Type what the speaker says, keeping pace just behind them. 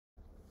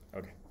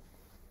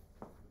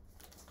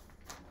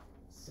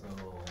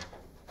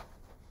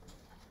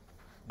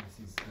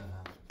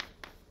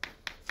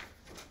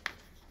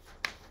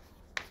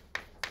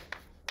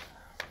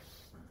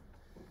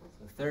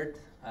third.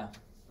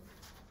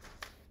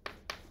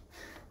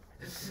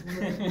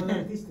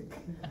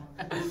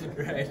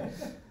 Right.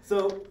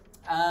 So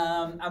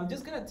I'm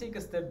just gonna take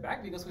a step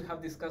back because we have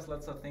discussed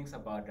lots of things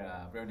about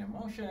Brownian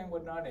motion and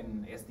whatnot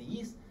and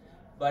SDEs,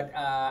 but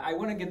I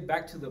want to get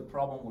back to the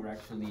problem we're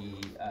actually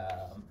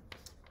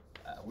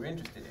we're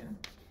interested in,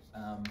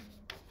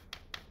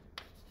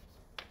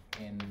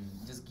 and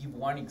just give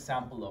one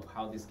example of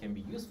how this can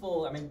be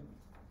useful. I mean,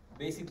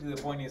 basically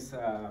the point is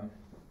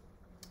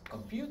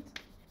compute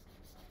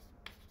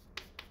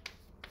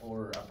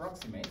or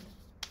approximate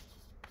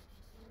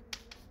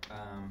a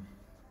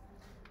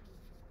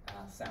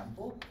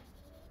sample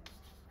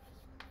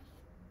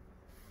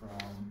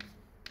from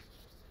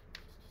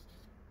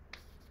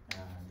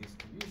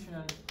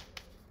distribution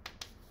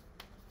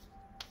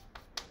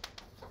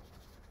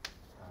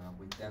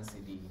with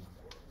density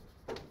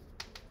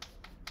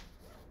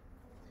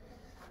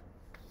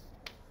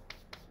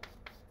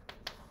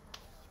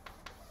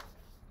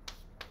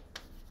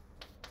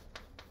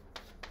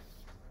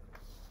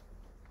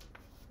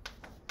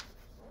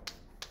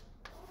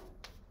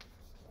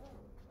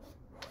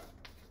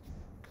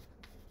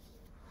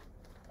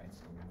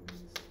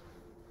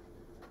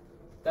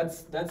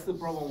That's the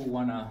problem we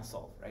want to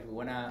solve, right? We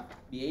want to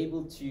be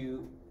able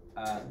to,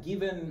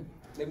 given,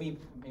 let me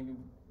maybe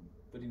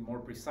put in more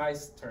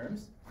precise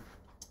terms,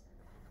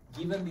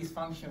 given this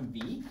function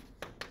v,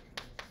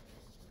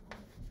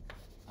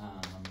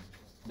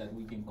 that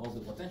we can call the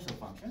potential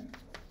function.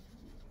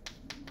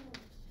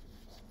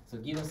 So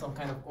given some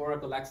kind of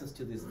oracle access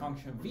to this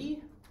function v,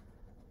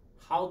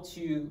 how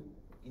to,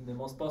 in the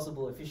most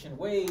possible efficient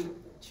way,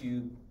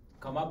 to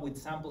come up with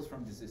samples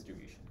from this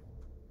distribution.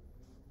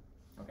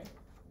 Okay.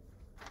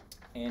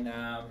 And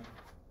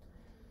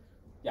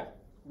yeah,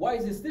 why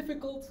is this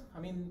difficult?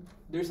 I mean,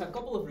 there's a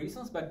couple of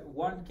reasons, but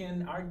one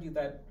can argue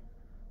that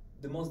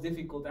the most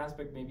difficult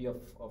aspect maybe of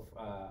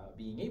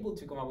being able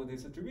to come up with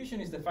this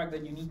distribution is the fact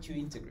that you need to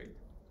integrate,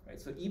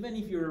 right? So even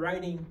if you're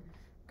writing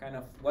kind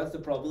of what's the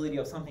probability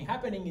of something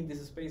happening in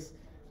this space,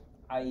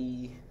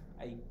 I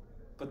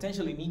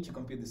potentially need to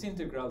compute this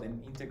integral,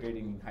 and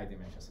integrating in high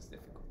dimensions is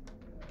difficult.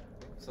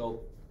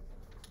 So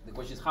the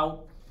question is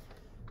how.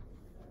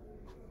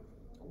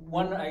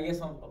 I guess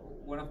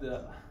one of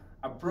the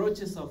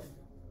approaches of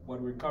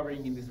what we're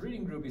covering in this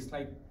reading group is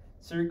like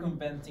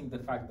circumventing the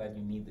fact that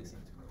you need this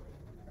integral,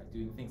 right?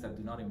 Doing things that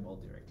do not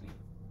involve directly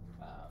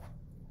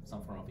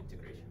some form of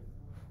integration.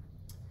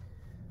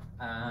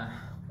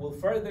 We'll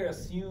further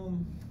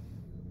assume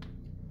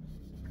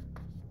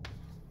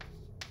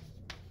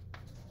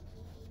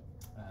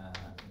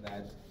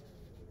that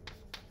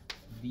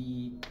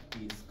V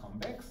is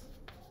convex,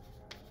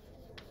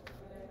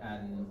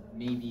 and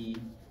maybe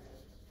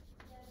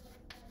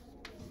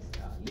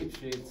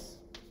Lipschitz,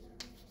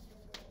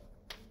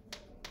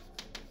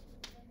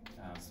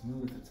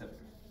 smooth, etc.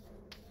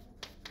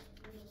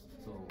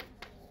 So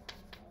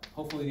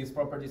hopefully these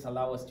properties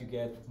allow us to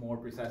get more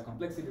precise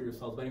complexity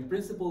results. But in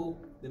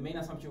principle, the main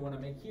assumption we want to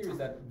make here is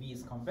that V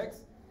is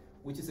convex,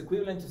 which is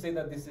equivalent to say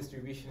that this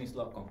distribution is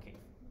log-concave,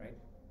 right?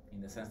 In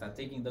the sense that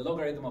taking the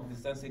logarithm of this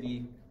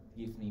density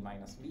gives me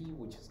minus V,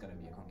 which is going to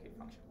be a concave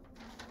function.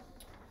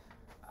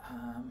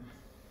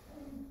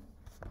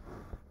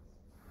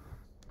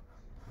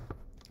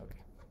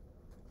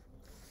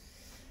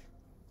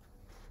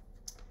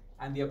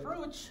 And the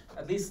approach,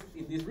 at least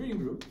in this reading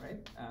group, right,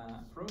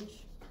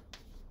 approach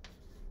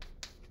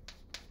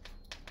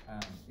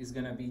is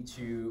going to be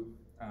to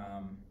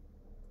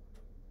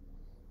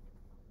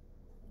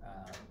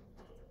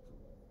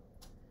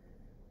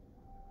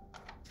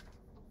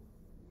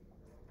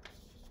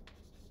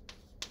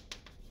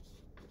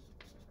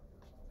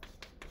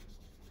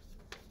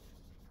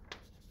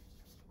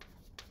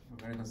we're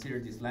going to consider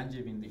this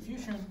Langevin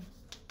diffusion.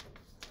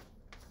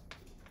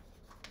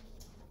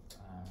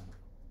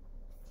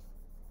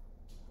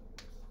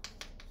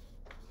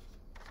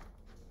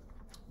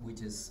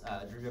 Which is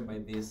driven by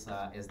this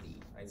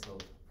SDE, right? So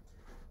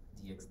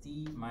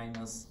dxt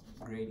minus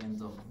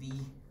gradient of v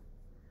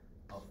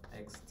of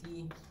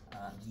xt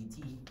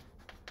dt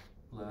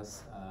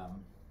plus, I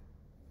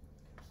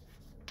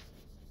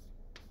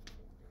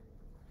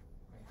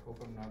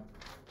hope I'm not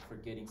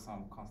forgetting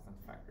some constant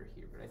factor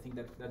here, but I think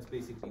that's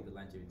basically the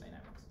Langevin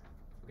dynamics.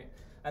 Okay,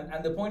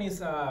 and the point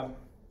is,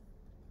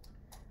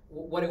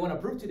 what I want to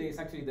prove today is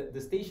actually that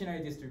the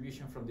stationary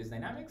distribution from this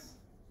dynamics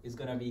is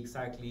going to be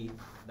exactly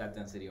that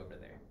density over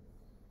there.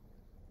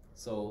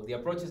 So the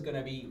approach is going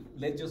to be,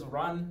 let's just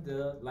run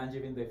the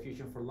Langevin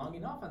diffusion for long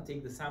enough and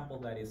take the sample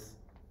that is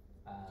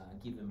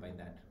given by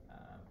that,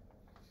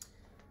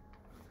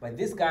 by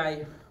this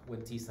guy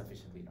when t is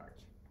sufficiently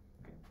large.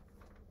 Okay.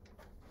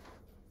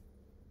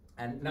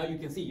 And now you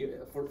can see,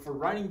 for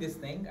running this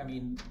thing, I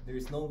mean, there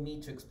is no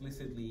need to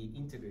explicitly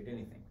integrate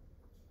anything.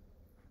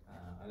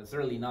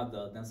 Certainly not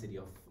the density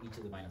of each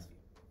of the minus v.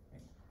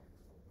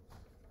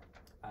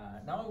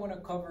 Now I want to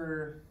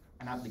cover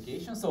an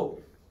application. So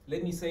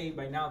let me say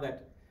by now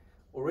that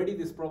already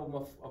this problem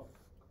of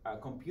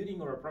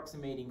computing or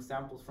approximating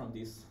samples from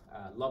these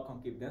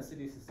log-concave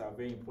densities is a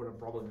very important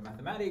problem in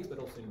mathematics, but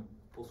also in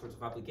all sorts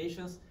of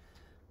applications.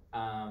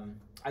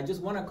 I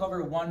just want to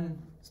cover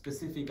one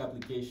specific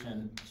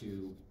application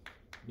to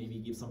maybe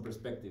give some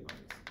perspective on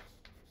this.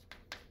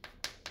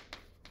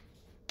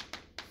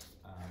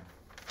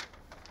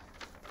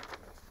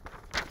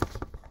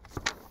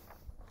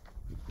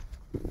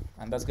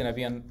 And that's going to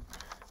be on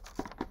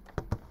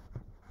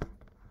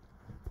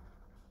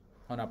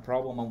a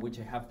problem on which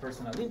I have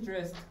personal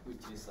interest,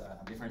 which is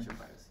differential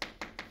privacy.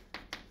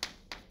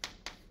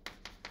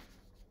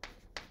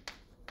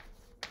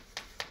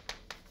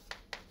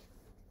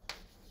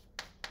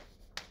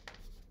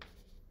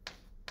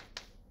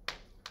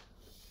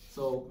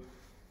 So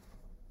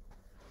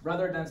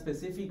rather than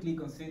specifically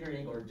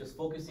considering or just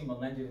focusing on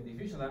Langevin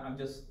diffusion, I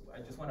just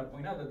want to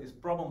point out that this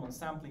problem on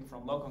sampling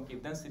from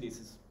log-concave densities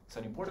is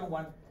an important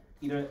one.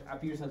 It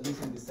appears at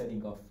least in the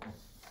setting of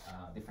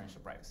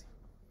differential privacy.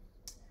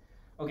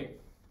 Okay,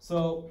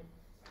 so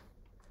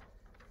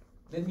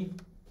let me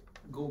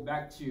go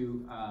back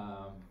to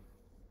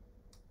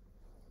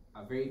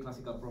a very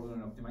classical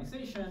problem in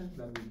optimization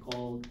that we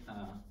called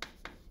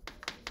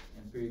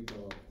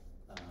empirical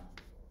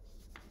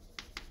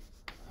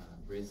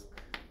risk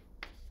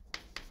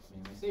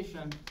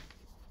minimization,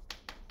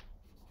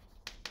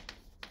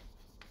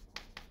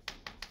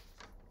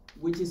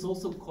 which is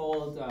also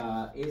called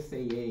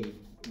SAA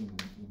in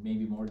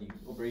maybe more the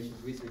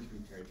operations research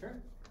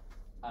literature.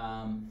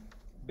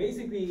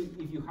 Basically,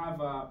 if you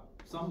have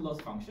some loss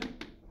function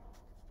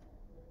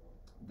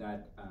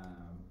that,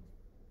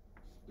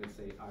 let's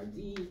say,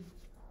 RD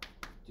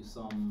to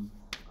some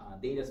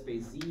data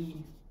space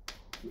Z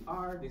to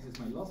R, this is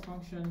my loss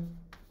function.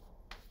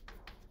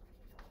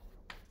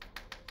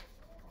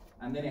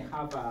 And then I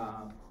have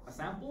a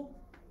sample.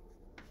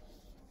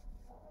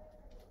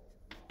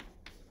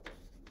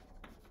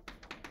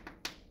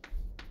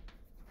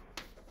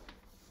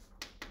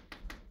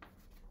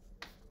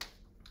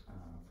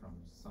 From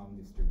some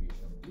distribution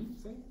E,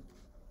 say.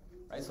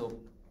 Right, so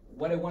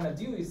what I want to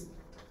do is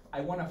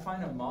I want to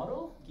find a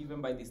model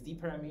given by these D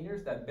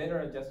parameters that better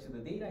adjusts to the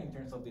data in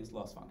terms of this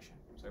loss function.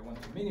 So I want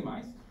to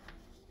minimize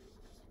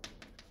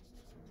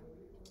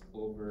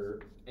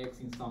over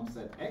X in some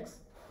set X.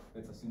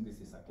 Let's assume this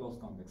is a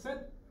closed convex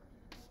set.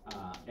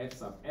 F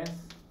sub S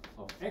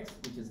of X,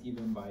 which is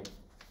given by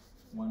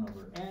 1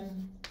 over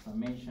N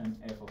summation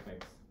F of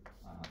X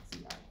Ci,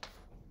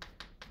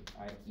 if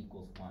I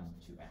equals 1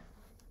 to N.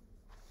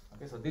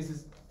 Okay, so this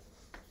is,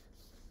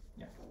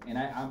 yeah, and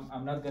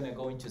I'm not going to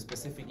go into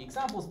specific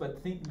examples, but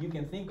you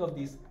can think of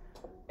this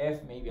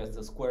F maybe as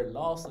the squared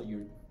loss. So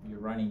you're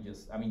running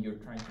just, I mean, you're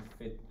trying to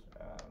fit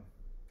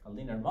a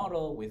linear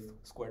model with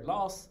squared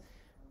loss,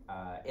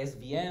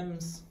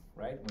 SVMs,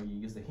 right, where you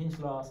use the hinge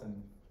loss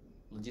and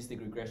logistic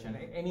regression.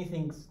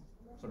 Anything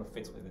sort of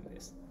fits within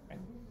this, right?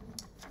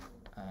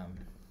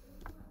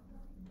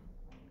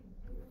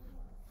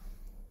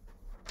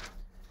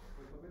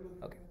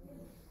 Okay.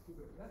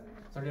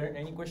 So are there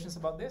any questions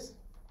about this?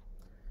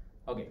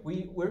 Okay,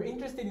 we're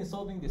interested in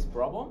solving this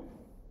problem.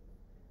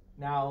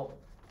 Now,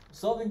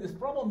 solving this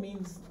problem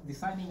means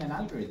designing an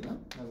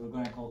algorithm that we're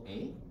going to call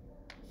A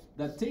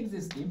that takes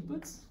these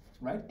inputs,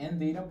 right, n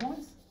data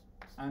points,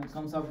 and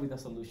comes up with a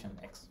solution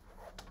X,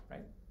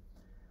 right?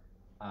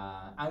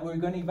 And we're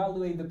going to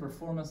evaluate the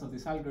performance of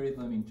this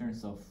algorithm in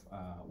terms of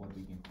what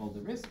we can call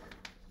the risk,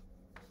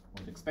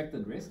 or the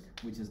expected risk,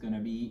 which is going to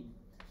be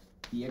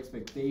the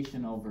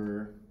expectation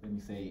over, let me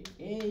say,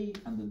 A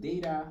and the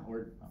data,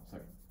 or, oh,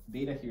 sorry,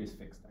 data here is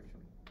fixed,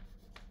 actually.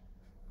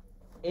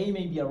 A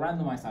may be a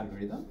randomized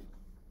algorithm.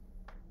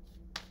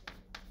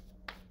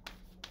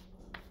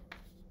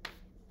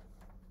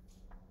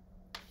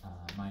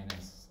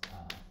 Minus,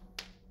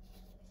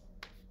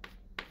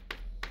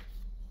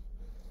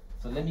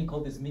 so let me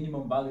call this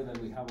minimum value that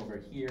we have over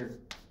here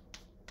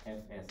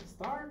Fs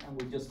star,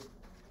 and we just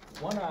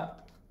want to,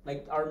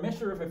 like, our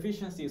measure of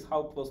efficiency is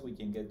how close we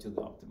can get to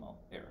the optimal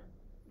error.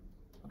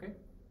 Okay?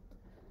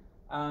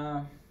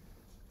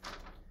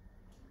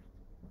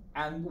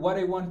 And what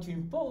I want to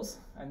impose,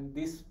 and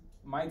this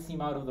might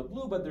seem out of the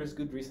blue, but there's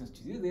good reasons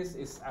to do this,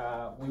 is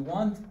we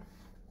want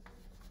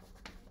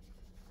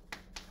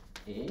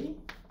A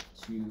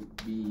to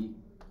be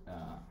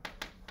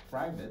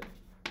private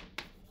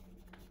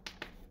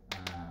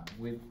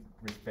with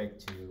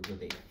respect to the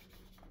data.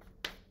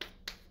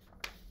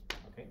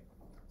 Okay,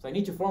 so I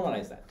need to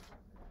formalize that.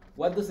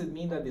 What does it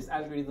mean that this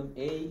algorithm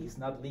A is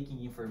not leaking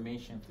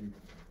information through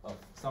of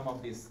some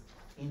of these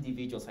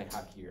individuals I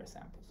have here as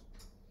samples?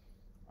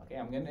 Okay,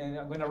 I'm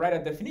gonna write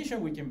a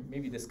definition. We can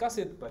maybe discuss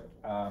it, but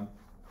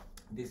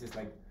this is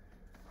like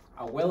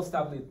a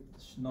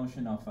well-established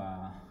notion of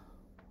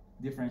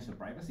differential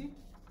privacy.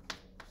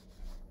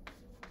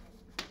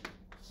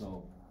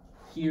 So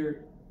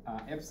here,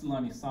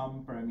 epsilon is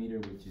some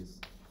parameter which is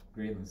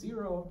greater than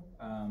 0.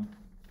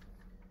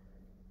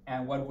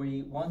 And what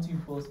we want to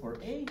impose for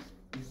A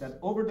is that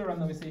over the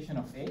randomization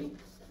of A,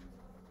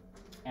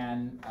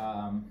 and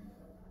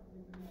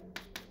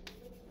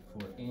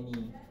for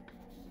any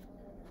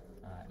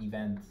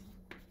event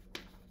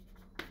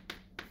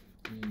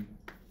E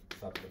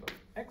subset of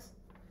X,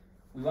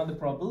 we want the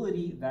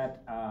probability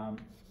that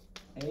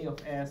A of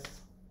S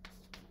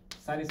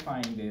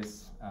satisfying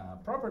this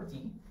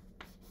property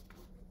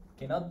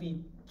cannot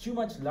be too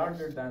much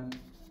larger than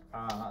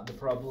the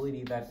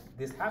probability that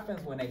this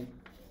happens when I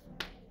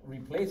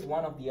replace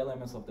one of the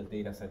elements of the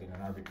data set in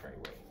an arbitrary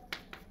way.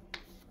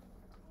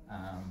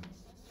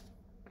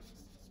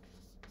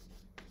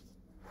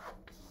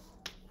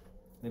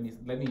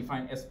 Let me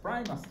define S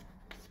prime as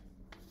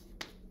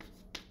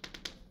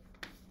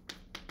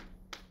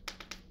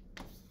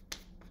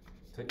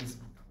so it's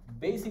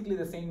basically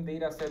the same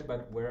data set,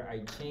 but where I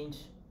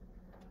change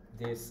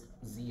this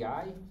Zi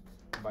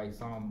by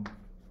some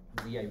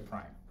Zi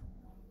prime.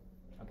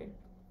 Okay,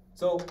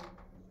 so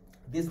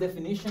this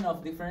definition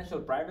of differential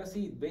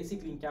privacy is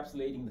basically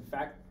encapsulating the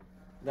fact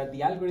that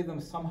the algorithm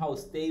is somehow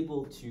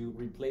stable to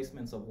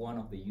replacements of one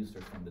of the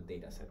users from the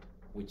data set,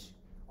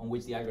 on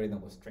which the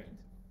algorithm was trained.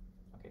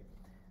 Okay,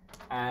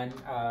 and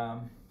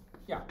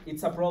yeah,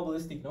 it's a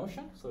probabilistic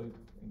notion. So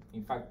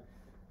in fact,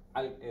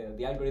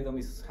 the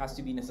algorithm has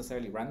to be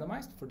necessarily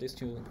randomized for this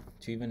to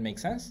even make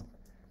sense.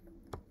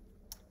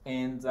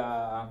 And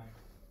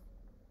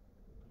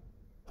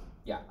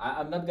yeah,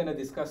 I'm not going to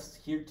discuss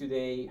here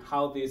today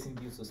how this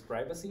induces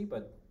privacy,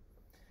 but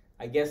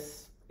I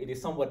guess it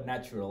is somewhat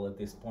natural at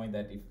this point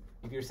that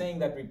if you're saying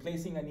that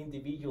replacing an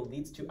individual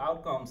leads to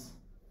outcomes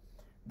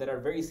that are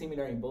very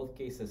similar in both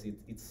cases,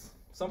 it's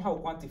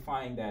somehow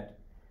quantifying that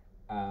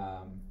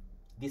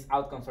these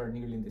outcomes are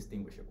nearly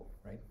indistinguishable,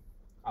 right?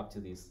 Up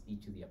to this e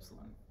to the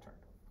epsilon term.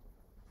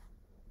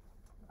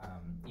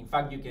 In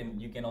fact, you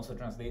can also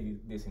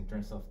translate this in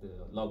terms of the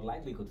log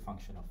likelihood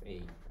function of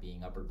A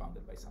being upper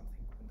bounded by something.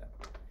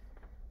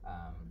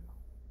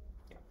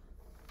 Yeah.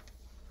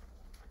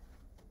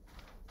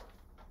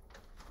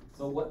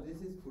 So what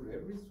this is for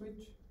every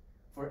switch?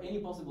 For any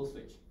possible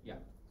switch, yeah.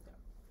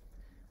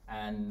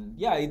 And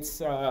yeah,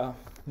 it's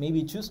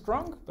maybe too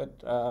strong,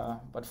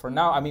 but for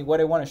now, I mean, what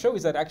I want to show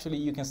is that actually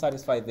you can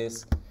satisfy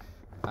this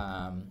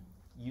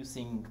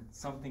using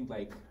something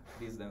like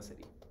this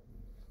density.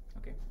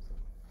 Okay.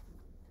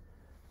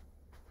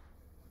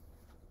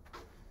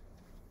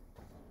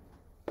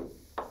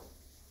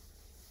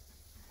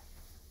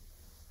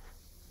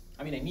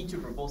 I mean, I need to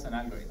propose an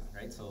algorithm,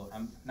 right? So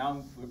I'm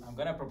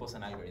going to propose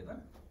an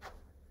algorithm,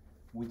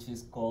 which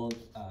is called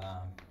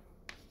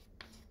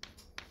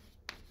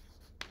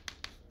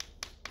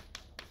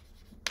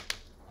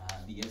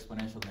the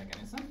exponential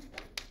mechanism.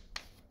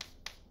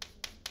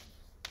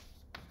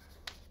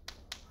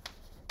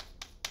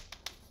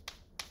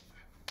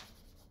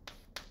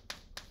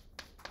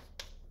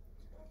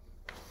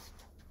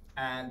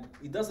 And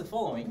it does the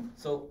following.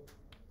 So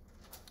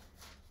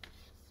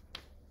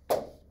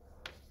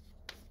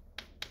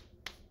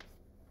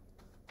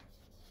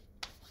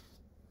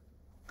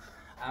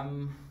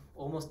I'm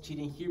almost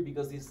cheating here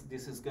because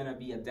this is going to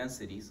be a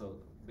density. So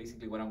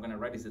basically what I'm going to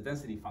write is a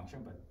density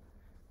function, but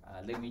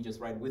let me just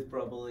write with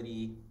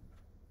probability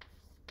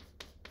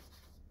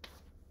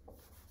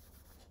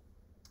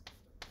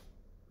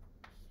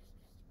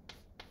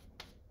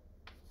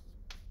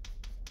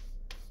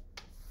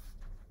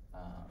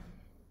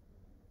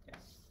yeah.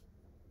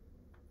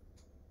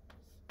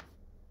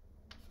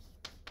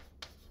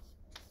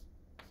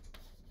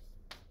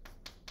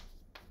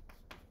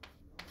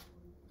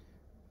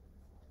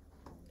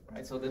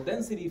 Right, so the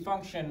density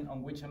function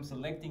on which I'm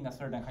selecting a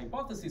certain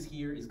hypothesis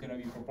here is going to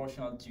be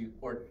proportional to,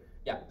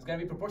 it's going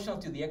to be proportional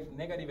to the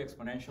negative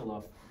exponential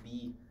of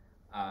B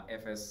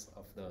fs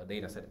of the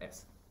data set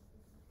S,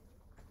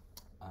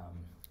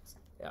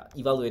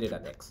 evaluated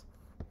at X.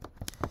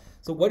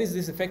 So what is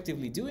this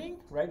effectively doing,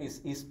 right?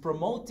 Is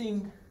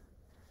promoting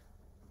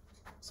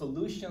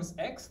solutions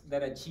X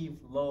that achieve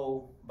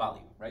low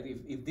value, right?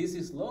 If this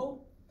is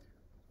low,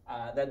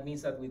 that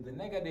means that with the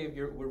negative,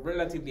 we're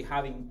relatively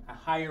having a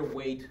higher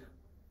weight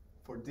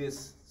for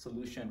this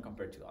solution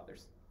compared to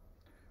others,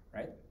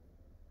 right?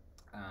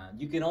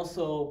 You can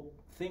also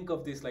think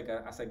of this like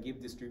as a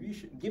Gibbs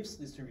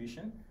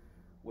distribution,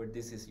 where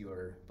this is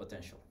your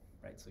potential,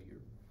 right? So you're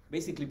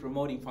basically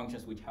promoting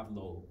functions which have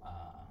low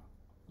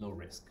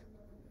risk.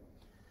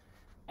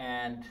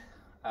 And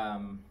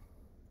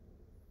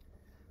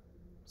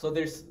so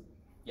there's,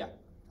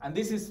 and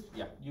this is,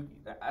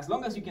 as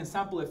long as you can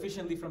sample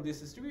efficiently from this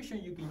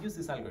distribution, you can use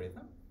this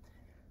algorithm.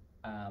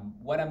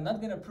 What I'm not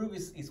going to prove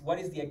is what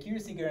is the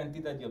accuracy guarantee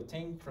that you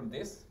obtain from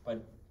this,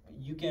 but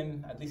you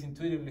can at least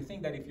intuitively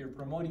think that if you're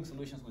promoting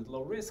solutions with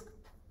low risk,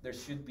 there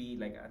should be,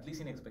 like, at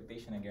least in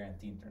expectation, a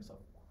guarantee in terms of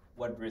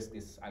what risk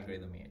this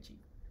algorithm may achieve.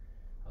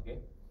 Okay,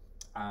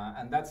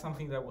 and that's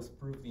something that was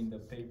proved in the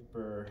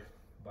paper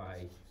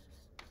by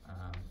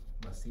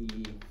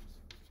Vasily,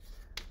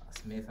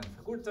 Smith, and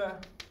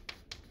Fakurta.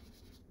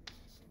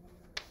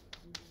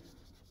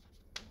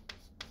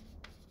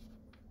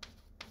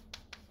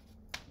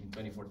 In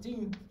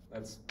 2014,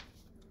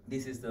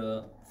 this is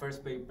the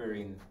first paper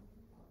in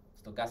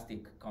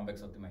stochastic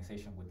convex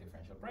optimization with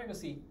differential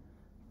privacy.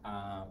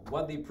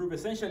 What they prove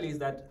essentially is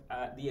that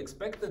the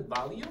expected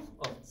value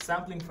of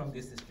sampling from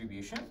this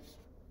distribution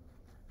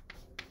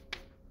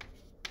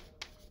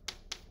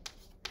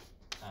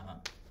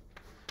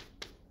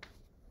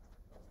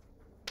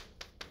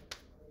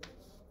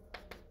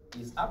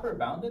is upper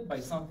bounded by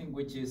something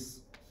which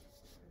is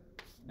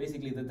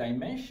basically the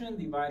dimension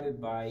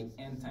divided by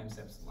n times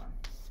epsilon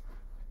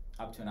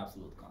up to an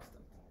absolute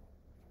constant.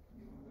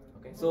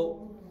 Okay,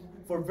 so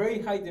for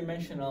very high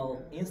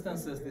dimensional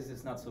instances, this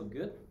is not so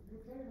good,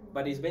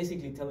 but it's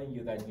basically telling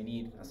you that you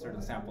need a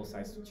certain sample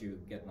size to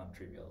get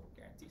non-trivial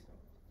guarantees.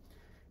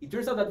 It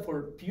turns out that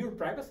for pure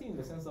privacy, in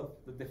the sense of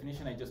the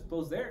definition I just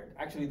posed there,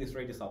 actually this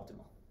rate is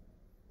optimal.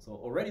 So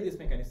already this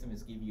mechanism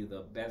is giving you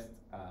the best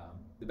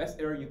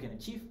error you can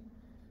achieve,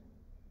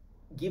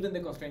 given the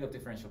constraint of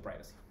differential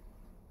privacy.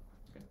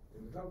 Okay.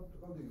 And how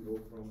do you go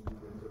from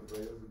differential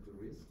privacy to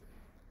risk?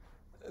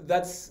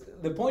 That's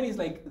the point. Is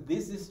like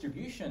this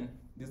distribution,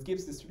 this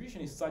Gibbs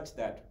distribution, is such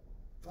that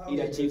it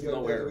achieves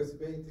low error.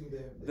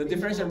 The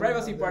differential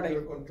privacy part,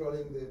 you're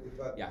controlling the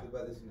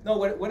no,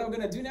 what I'm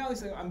going to do now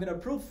is I'm going to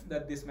prove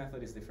that this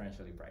method is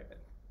differentially private,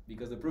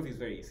 because the proof is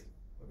very easy.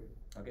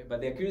 Okay,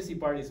 but the accuracy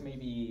part is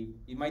maybe,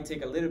 it might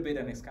take a little bit,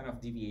 and it's kind of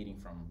deviating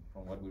from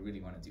what we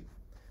really want to do.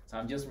 So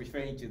I'm just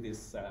referring to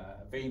this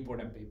very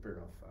important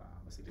paper of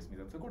Vasily Smith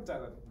and Fekurta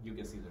that you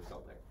can see the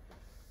result there.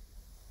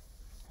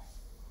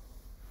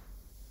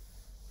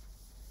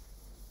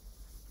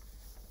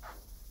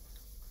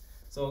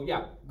 So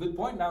yeah, good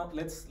point. Now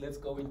let's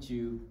go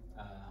into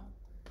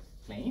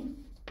claim.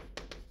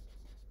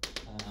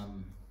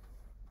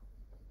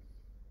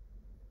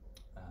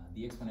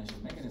 The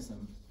exponential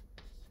mechanism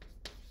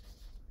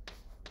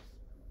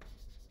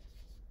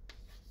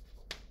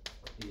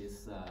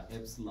is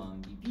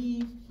epsilon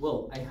dB.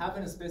 Well, I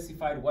haven't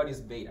specified what is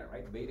beta,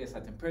 right? Beta is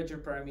a temperature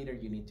parameter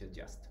you need to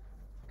adjust.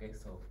 Okay,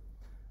 so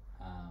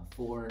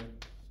for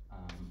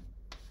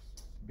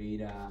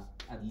beta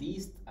at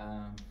least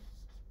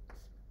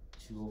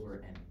 2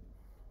 over n.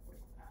 Wait,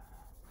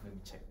 let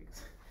me check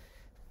because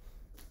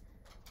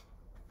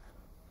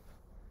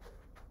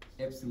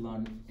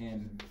epsilon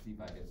n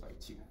divided by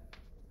 2.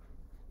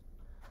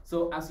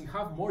 So as you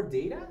have more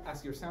data,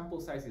 as your sample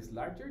size is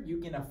larger, you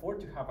can afford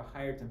to have a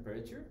higher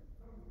temperature.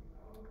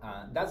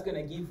 That's going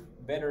to give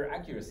better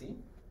accuracy.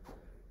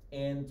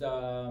 And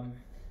I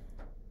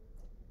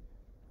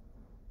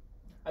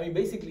mean,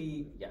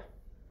 basically, yeah.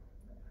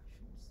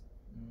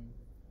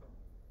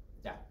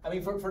 Yeah, I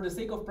mean, for the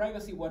sake of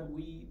privacy, what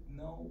we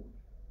know,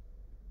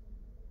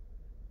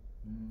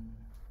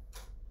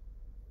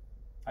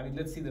 I mean,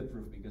 let's see the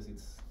proof, because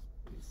it's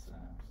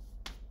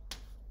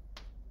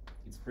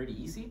pretty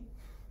easy.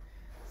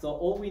 So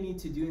all we need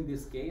to do in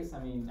this case, I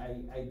mean,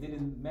 I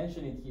didn't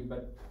mention it here,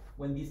 but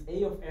when this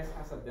A of S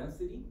has a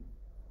density,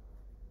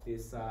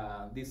 this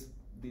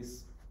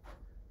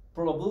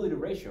probability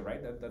ratio,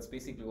 right? That's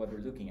basically what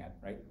we're looking at,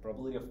 right?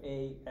 Probability of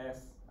A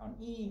S on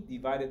E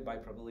divided by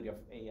probability of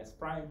A S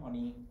prime on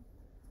E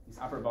is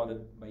upper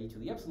bounded by E to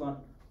the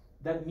epsilon.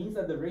 That means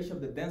that the ratio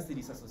of the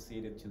densities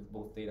associated to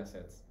both data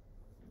sets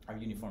are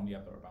uniformly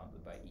upper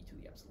bounded by E to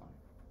the epsilon.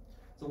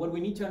 So what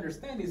we need to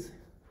understand is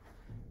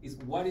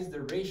what is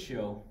the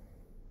ratio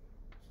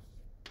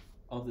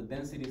of the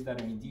densities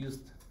that are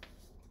induced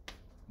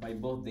by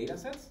both data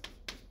sets.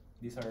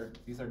 These are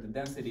the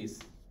densities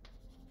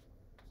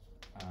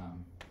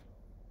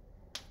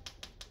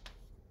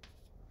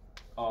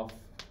of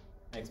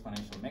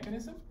exponential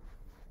mechanism,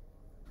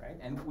 right?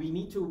 And we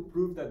need to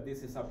prove that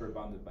this is upper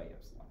bounded by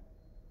epsilon.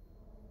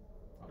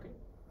 Okay,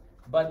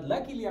 but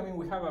luckily, I mean,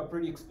 we have a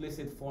pretty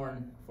explicit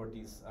form for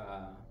these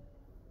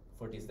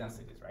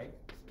densities, right?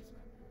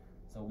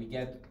 So we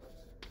get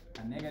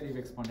a negative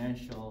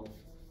exponential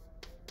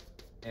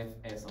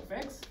fs of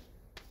x,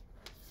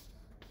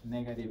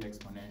 negative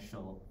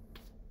exponential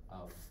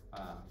of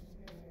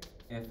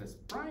fs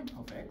prime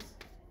of x,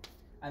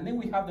 and then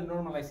we have the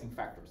normalizing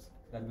factors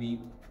that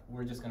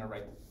we're just going to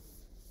write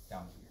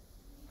down here.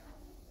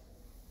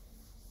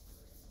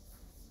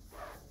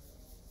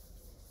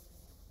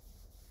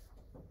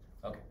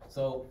 Okay,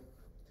 so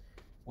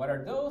what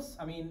are those?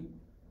 I mean,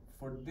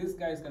 for this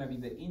guy, it's going to be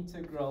the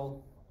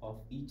integral of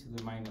e to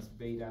the minus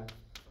beta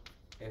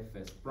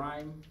fs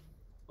prime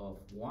of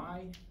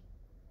y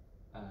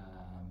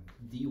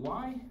dy,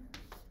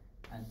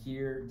 and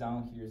here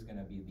down here is going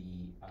to be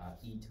the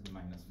e to the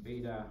minus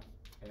beta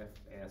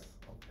fs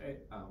of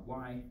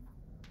y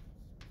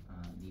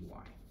dy.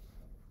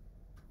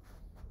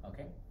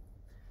 Okay,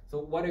 so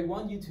what I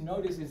want you to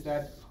notice is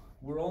that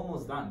we're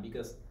almost done,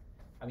 because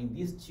I mean,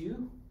 these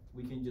two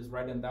we can just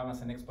write them down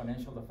as an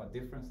exponential of a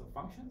difference of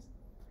functions.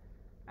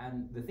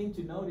 And the thing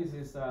to notice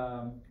is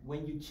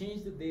when you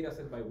change the data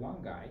set by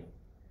one guy,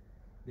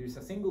 there's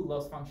a single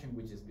loss function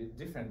which is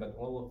different, but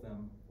all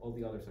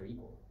the others are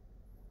equal,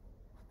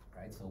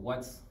 right? So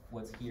what's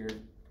here?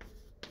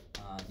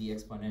 The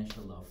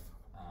exponential of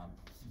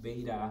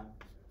beta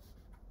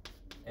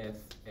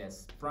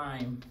fs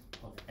prime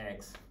of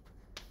x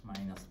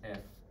minus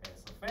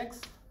fs of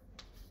x,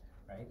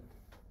 right?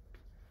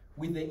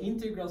 With the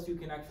integrals, you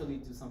can actually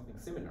do something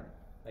similar.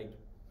 Like,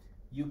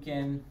 you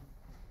can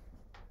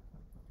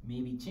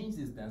maybe change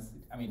this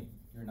density. I mean,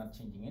 you're not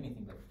changing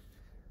anything, but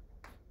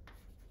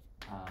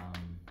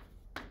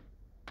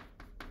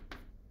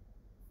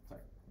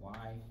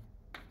y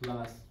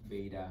plus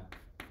beta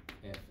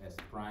fs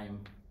prime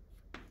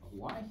of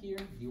y here,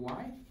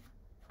 dy.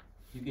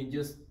 You can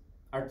just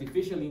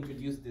artificially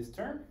introduce this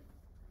term.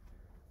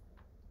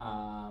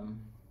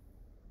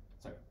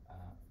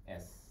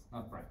 S,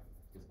 not prime,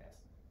 just S.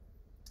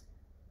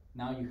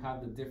 Now you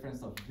have the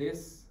difference of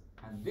this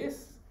and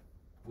this,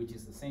 which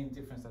is the same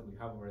difference that we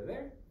have over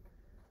there,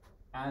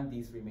 and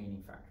this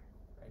remaining factor,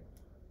 right?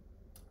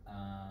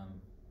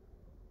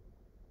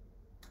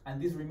 And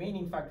this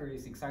remaining factor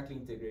is exactly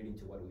integrating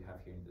to what we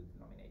have here in the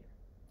denominator.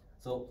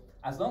 So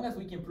as long as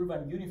we can prove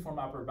a uniform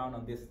upper bound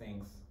on these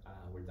things,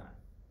 we're done.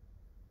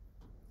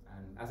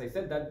 And as I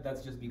said,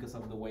 that's just because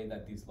of the way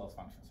that these loss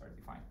functions are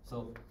defined.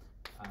 So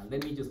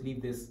let me just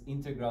leave this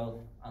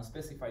integral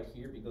unspecified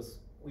here because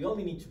we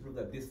only need to prove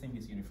that this thing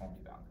is uniformly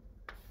bounded.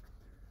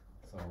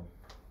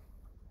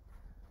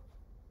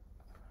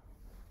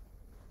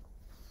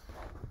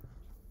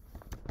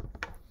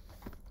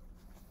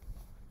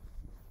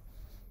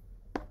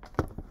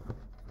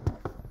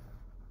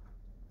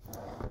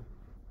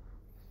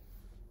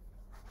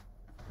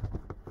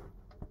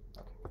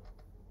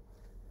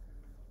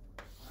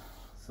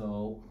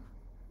 So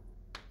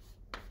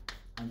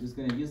I'm just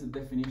going to use the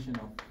definition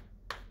of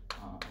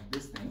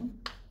this thing.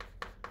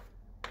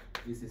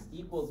 This is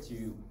equal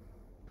to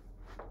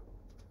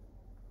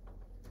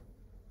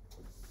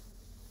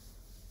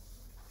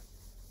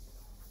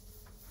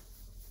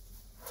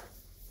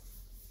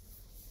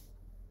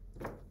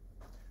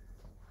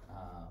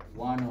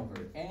one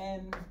over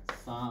n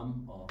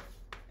sum of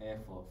f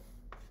of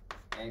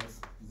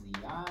x zi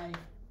I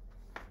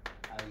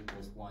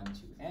equals 1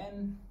 to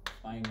n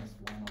minus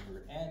 1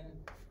 over n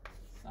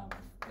sum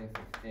of f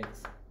of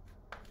x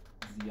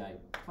zi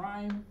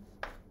prime.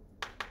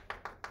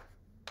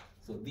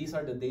 So these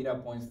are the data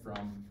points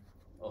from,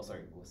 oh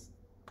sorry, it was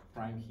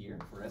prime here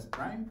for S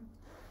prime,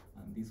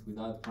 and these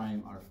without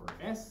prime are for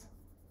S.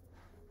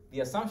 The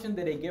assumption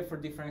that I give for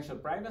differential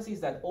privacy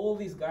is that all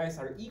these guys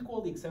are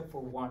equal except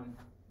for one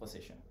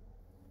position,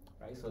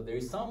 right? So there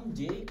is some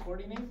j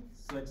coordinate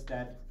such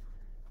that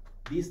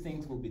these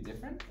things will be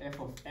different, f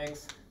of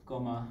x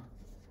comma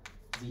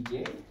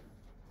zj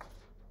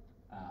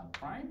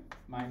prime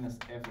minus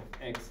f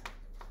of x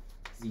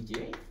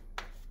zj.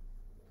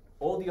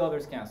 All the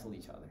others cancel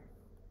each other.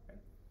 Right?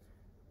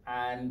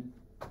 And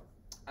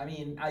I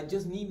mean, I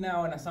just need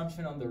now an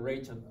assumption on the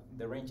range of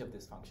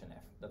this function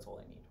f. That's all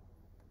I need.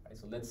 Right?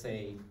 So let's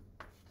say,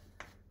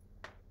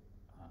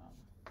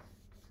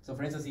 so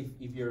for instance,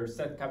 if your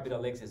set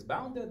capital X is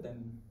bounded,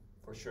 then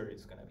for sure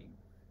it's going to be.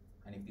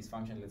 And if this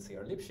function, let's say,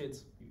 are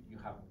Lipschitz,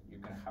 you're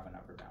going to have an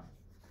upper bound.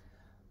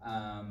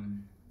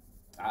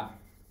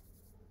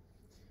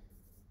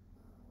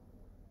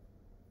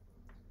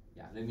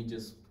 Yeah, let me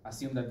just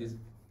assume that this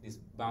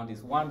bound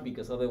is 1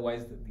 because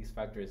otherwise this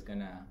factor is going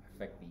to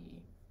affect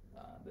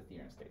the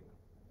theorem statement.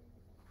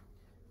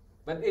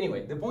 But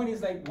anyway, the point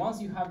is like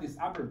once you have this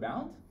upper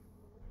bound,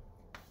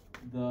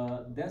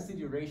 the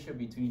density ratio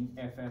between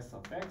fs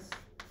of x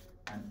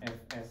and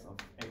fs of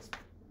x,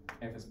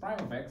 fs prime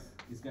of x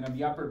is going to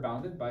be upper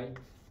bounded by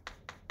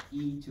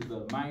e to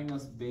the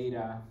minus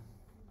beta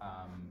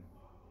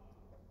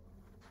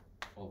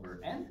over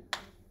n,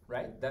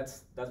 right?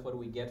 That's what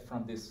we get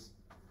from this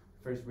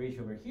first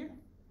ratio over here.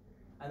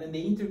 And then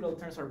the integral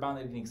terms are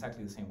bounded in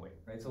exactly the same way,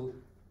 right? So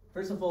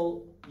first of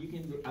all, you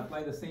can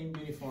apply the same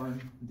uniform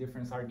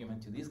difference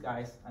argument to these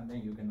guys, and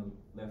then you're going to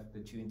left the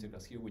two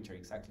integrals here, which are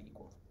exactly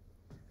equal.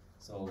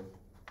 So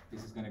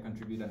this is going to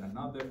contribute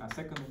a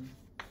second.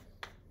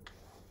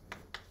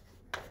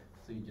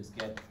 So you just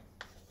get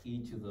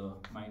e to the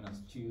minus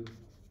 2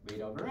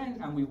 beta over n,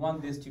 and we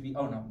want this to be,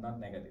 oh no, not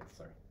negative,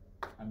 sorry.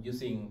 I'm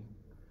using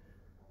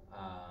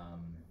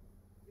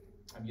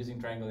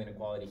triangle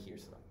inequality here,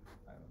 so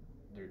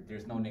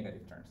there's no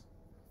negative terms.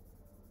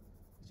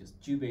 It's just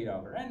 2 beta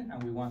over n,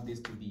 and we want this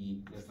to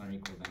be less than or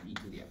equal than e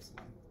to the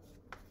epsilon.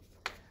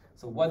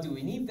 So what do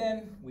we need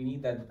then? We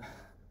need that,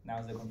 now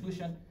is the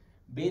conclusion,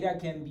 beta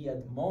can be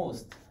at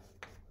most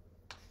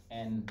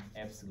n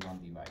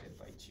epsilon divided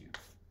by 2.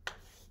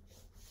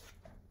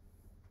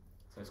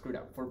 So I screwed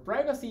up. For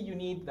privacy, you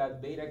need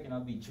that beta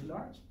cannot be too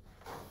large.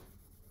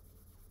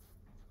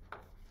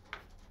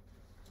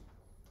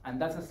 And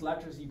that's as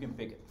large as you can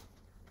pick it.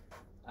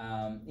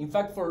 In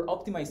fact, for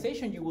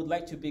optimization, you would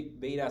like to pick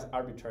beta as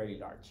arbitrarily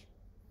large.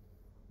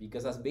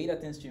 Because as beta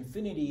tends to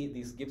infinity,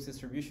 this Gibbs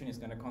distribution is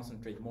going to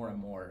concentrate more and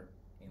more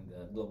in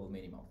the global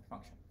minimum of the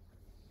function.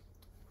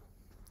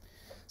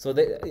 So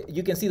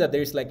you can see that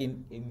there's like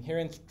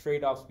inherent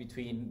trade-offs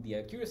between the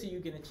accuracy you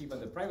can achieve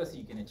and the privacy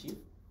you can achieve.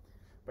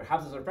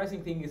 Perhaps the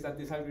surprising thing is that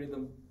this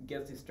algorithm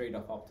gets this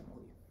trade-off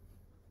optimally.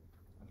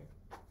 Okay.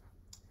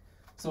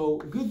 So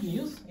good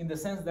news in the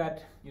sense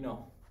that, you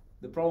know,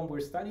 the problem we're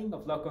studying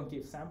of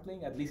log-concave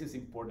sampling at least is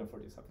important for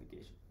this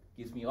application.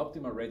 Gives me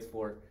optimal rates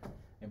for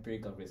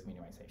empirical risk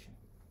minimization.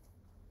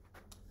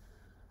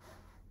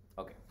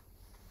 Okay.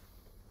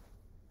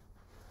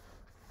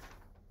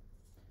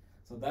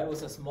 So that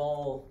was a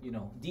small, you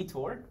know,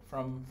 detour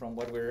from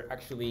what we're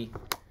actually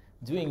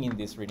doing in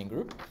this reading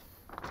group.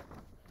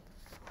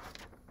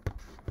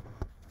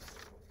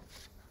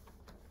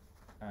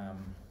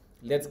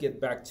 let's get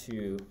back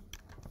to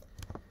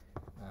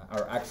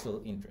our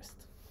actual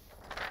interest.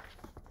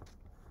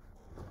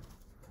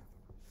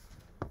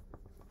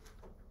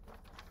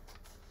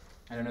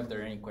 I don't know if there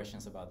are any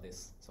questions about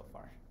this so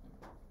far.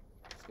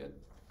 It's good.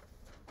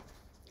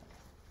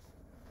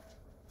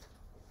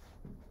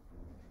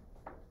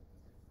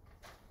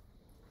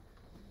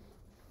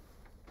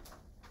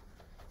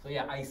 So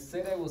yeah, I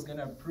said I was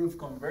gonna prove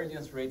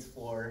convergence rates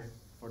for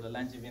the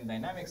Langevin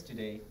dynamics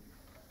today,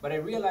 but I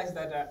realized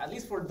that at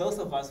least for those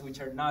of us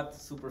which are not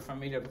super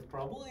familiar with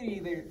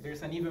probability,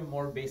 there's an even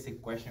more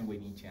basic question we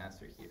need to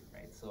answer here,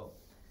 right? So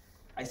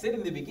I said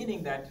in the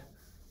beginning that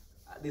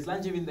this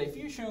Langevin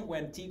diffusion,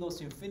 when t goes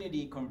to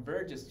infinity,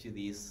 converges to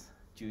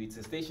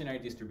its stationary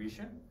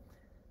distribution,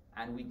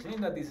 and we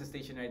claim that this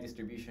stationary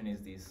distribution is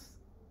this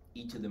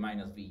e to the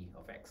minus v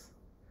of x,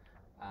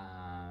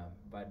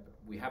 but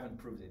we haven't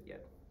proved it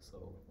yet. So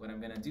what I'm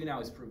going to do now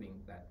is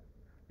proving that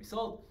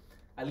result.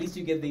 At least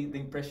you get the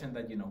impression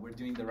that we're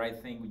doing the right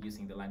thing with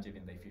using the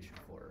Langevin diffusion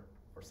for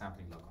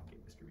sampling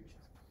log-concave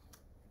distributions.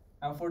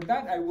 And for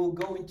that, I will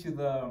go into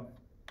the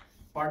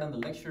part on the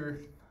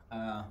lecture,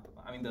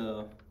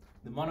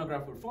 the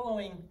monograph we're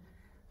following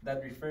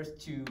that refers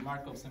to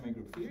Markov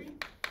semigroup theory.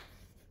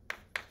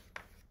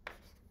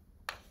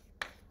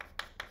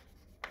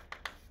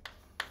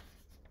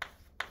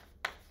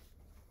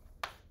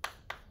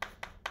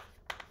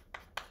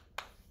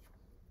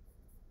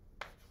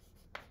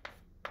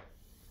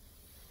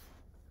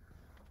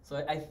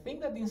 So I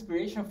think that the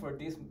inspiration for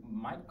this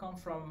might come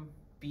from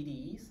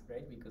PDEs,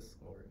 right?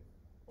 Or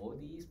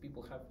ODEs,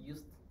 people have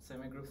used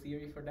semigroup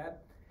theory for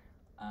that.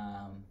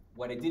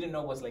 What I didn't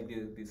know was like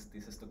this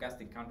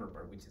stochastic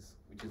counterpart, which is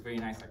very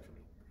nice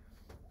actually.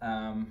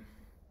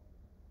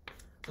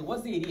 So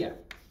what's the idea?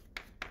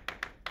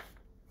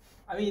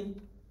 I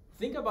mean,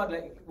 think about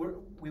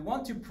we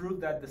want to prove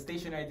that the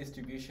stationary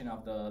distribution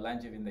of the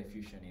Langevin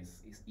diffusion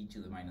is e to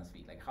the minus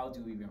v. Like, how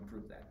do we even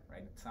prove that,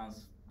 right? It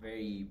sounds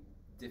very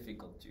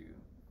difficult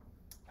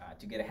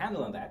to get a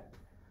handle on that.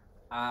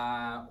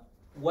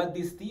 What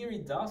this theory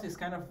does is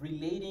kind of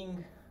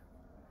relating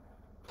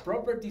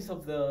properties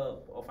of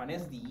an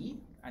SDE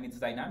and its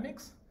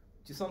dynamics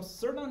to some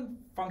certain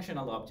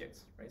functional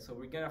objects, right? So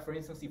we're gonna, for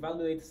instance,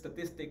 evaluate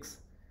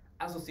statistics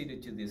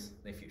associated to this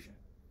diffusion.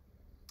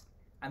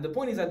 And the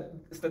point is that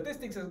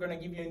statistics is gonna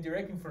give you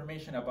indirect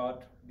information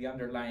about the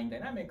underlying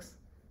dynamics.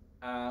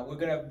 We're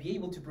gonna be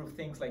able to prove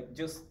things like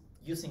just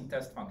using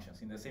test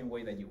functions in the same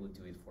way that you would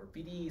do it for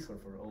PDEs or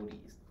for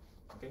ODEs,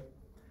 okay?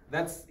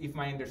 That's if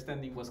my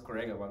understanding was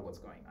correct about what's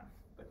going on,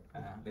 but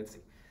let's see.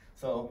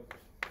 So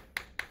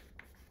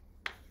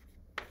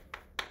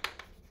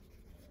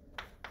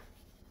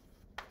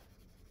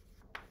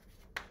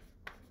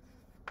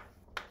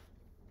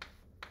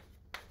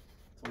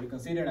we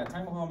consider a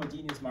time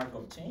homogeneous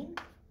Markov chain.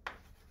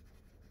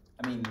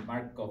 I mean,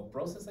 Markov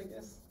process, I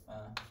guess.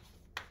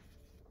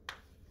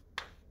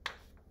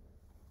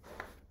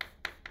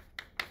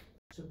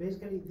 So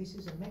basically, this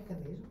is a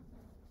mechanism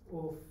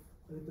of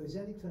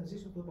representing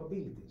transition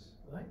probabilities,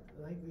 right?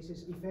 Like this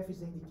is, if f is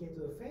the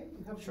indicator of a,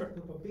 you have Sure.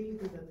 the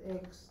probability that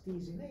x t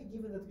is in a,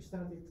 given that you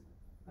started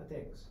at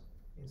x.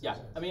 Yeah,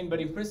 I mean, but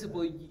in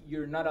principle,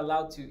 you're not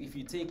allowed to, if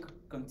you take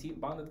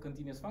bounded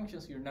continuous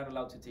functions, you're not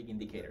allowed to take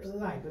indicators.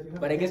 Right,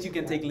 but I guess you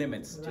can take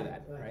limits to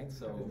that, right?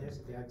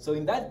 So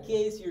in that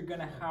case, you're going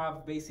to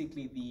have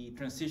basically the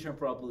transition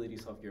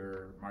probabilities of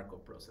your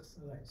Markov process,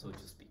 so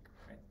to speak,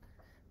 right?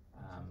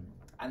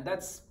 And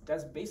that's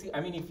basically, I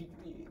mean, if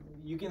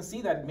you can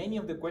see that many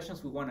of the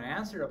questions we want to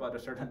answer about a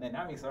certain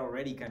dynamics are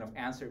already kind of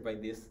answered by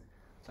this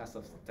class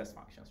of test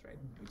functions, right?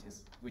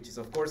 Which is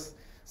of course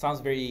sounds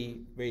very,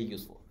 very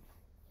useful.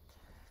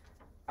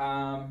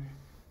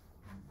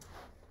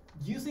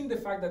 Using the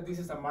fact that this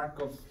is a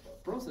Markov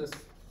process,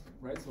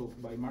 right? So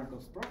by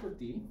Markov's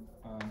property,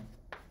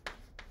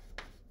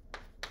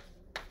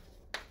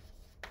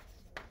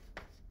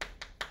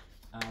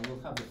 we'll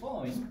have the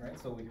following, right?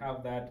 So we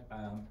have that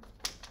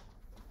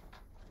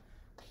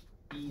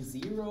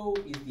P0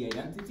 is the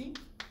identity,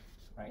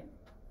 right?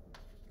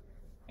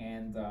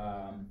 And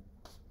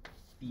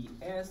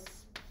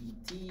PS,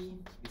 PT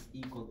is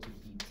equal to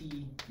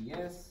PT,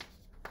 PS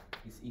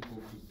is equal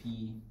to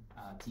P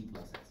T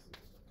plus S.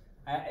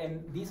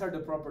 And these are the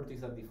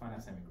properties that define a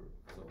semigroup.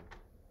 So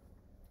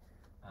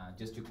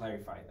just to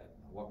clarify that,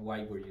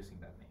 why we're using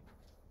that name.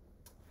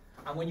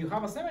 And when you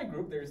have a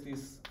semigroup, there's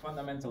this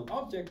fundamental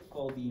object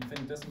called the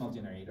infinitesimal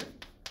generator.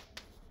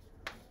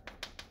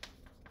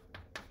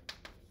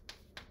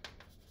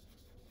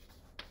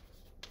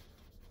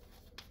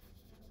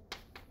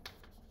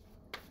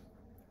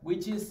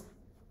 Which is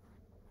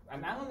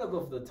an analog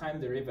of the time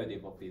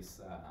derivative of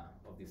this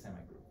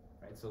semigroup,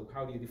 right? So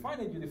how do you define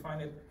it? You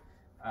define it,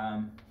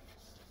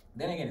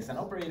 then again, it's an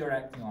operator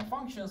acting on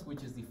functions,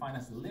 which is defined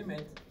as the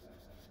limit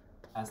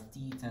as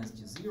t tends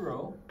to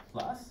 0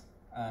 plus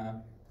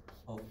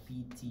of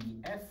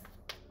ptf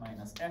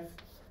minus f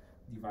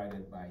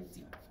divided by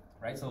t,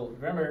 right? So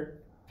remember,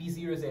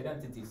 p0 is the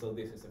identity, so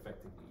this is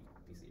effectively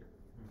p0.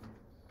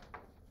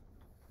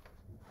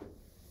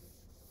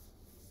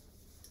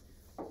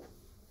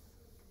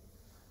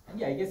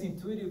 yeah, I guess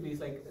intuitively it's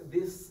like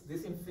this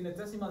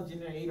infinitesimal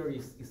generator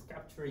is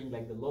capturing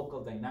like the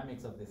local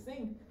dynamics of the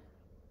thing.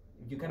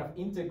 If you kind of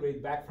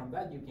integrate back from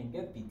that, you can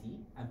get PT,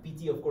 and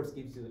PT of course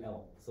gives you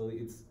L. So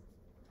it's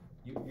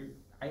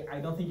I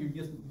don't think you're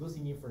just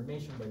losing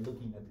information by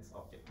looking at this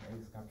object, right?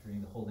 It's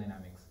capturing the whole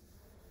dynamics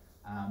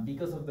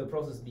because of the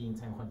process being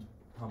time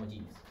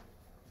homogeneous.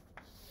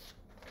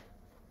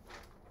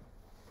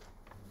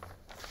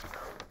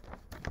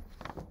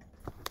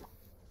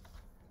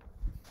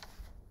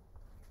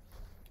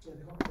 Yeah,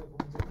 the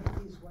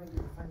homogeneity is why you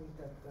find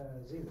it at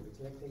 0. It's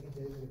like taking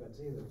derivative at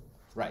 0.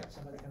 Right.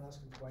 Somebody can ask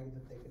why you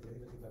don't take a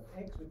derivative at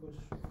x because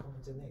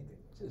homogeneity.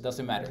 It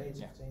doesn't matter. The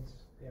Yeah.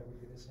 changes, yeah, would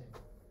be the same.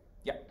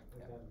 Yeah.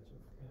 Regardless of,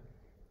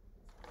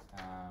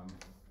 yeah.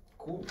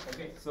 Cool.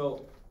 Okay.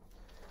 So,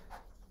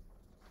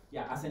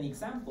 yeah, as an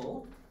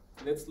example,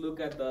 let's look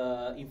at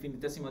the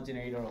infinitesimal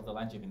generator of the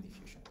Langevin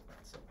diffusion.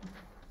 Right. So,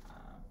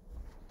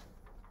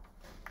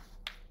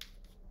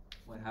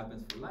 what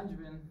happens for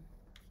Langevin?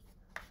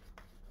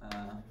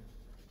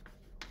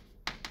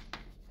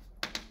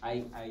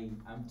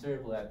 I'm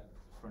terrible at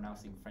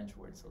pronouncing French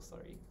words, so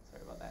sorry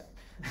about that.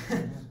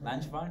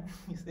 Langevin,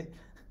 you say?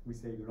 We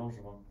say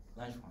Langevin.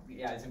 Langevin.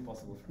 Yeah, it's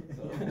impossible.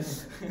 So,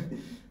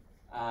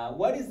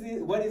 what is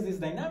this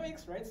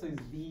dynamics, right? So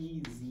it's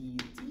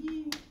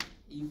dZt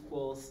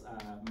equals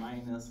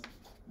minus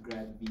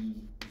grad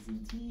V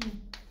Zt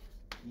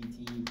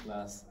dt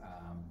plus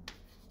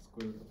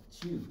square root of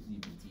 2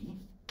 dVt.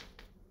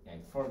 Yeah, I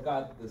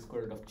forgot the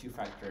square root of 2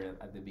 factor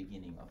at the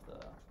beginning of the.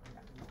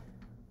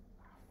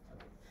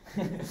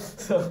 Okay.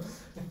 So,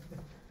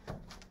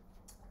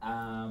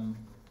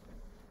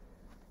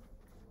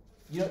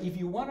 you know, if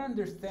you want to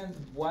understand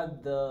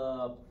what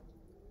the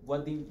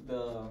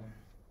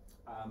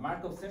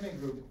Markov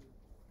semigroup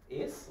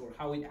is or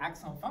how it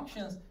acts on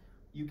functions,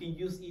 you can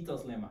use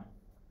Ito's lemma,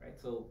 right?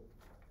 So,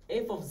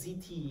 f of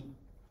zt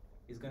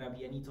is going to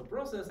be an Ito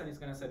process and it's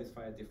going to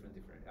satisfy a different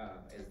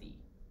SDE,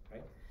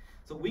 right?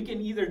 So we can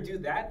either do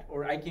that,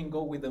 or I can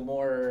go with the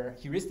more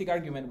heuristic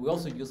argument we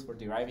also use for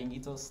deriving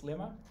Ito's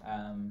lemma.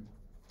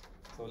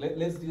 So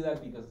let's do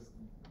that because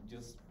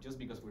just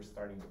because we're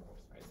starting the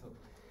course, right?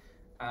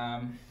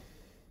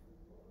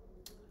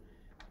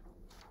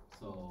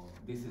 So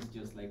this is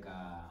just like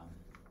a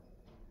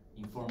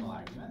informal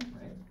argument,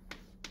 right?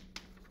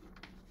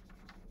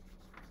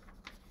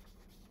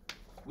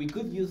 We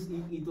could use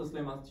Ito's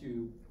lemma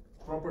to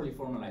properly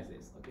formalize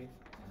this, okay?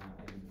 And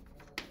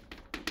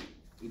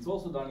it's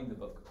also done in the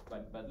book,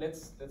 but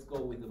let's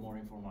go with the more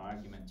informal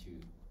argument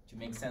to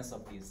make sense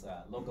of this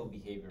local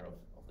behavior of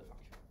the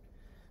function.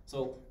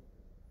 So,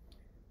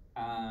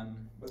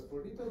 but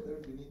for Ito, there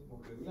we need more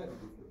regularity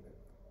for that.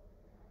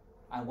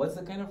 And what's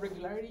the kind of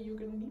regularity you're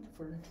gonna need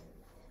for?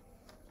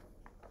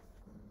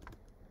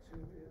 So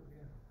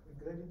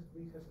gradient of V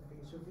has to be,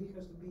 so V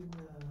has to be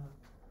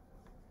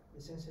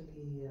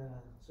essentially,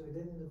 so the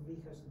gradient of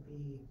V has to be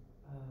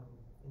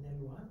in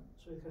L1,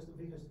 so V has to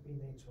be in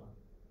H1,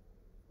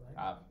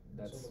 right?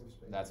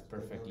 That's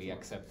perfectly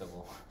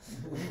acceptable.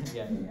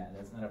 yeah,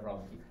 that's not a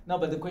problem. No,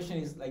 but the question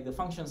is like the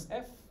functions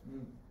f,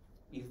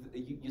 if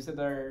you said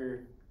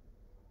are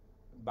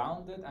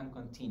bounded and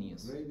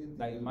continuous.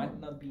 That it might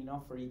not be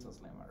enough for Ito's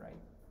lemma, right?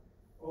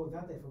 Oh,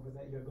 that f over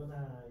that you're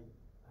gonna.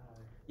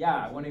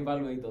 Yeah, I want to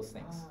evaluate those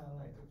things.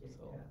 Right, okay.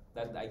 So yeah.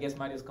 that I guess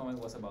Mario's comment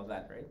was about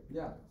that, right?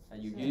 Yeah.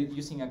 And you're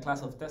using a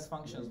class of test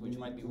functions which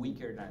might be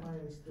weaker than.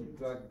 To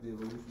track the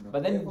evolution of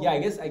But then, yeah, I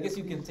guess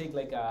you can take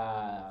like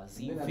a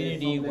Z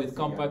infinity with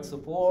compact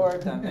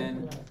support, and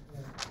then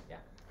yeah,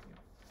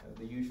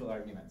 the usual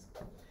arguments.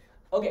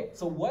 Okay,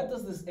 so what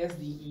does this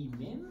SDE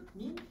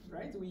mean?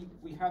 Right?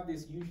 We have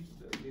this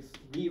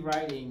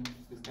rewriting,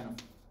 this kind of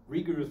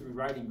rigorous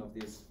rewriting of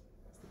this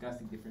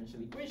stochastic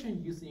differential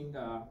equation using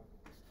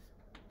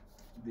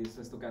this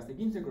stochastic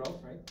integral,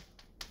 right?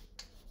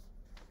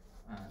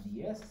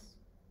 ds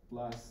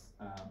plus,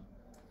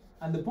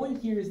 and the point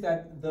here is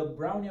that the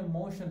Brownian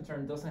motion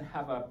term doesn't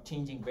have a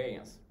changing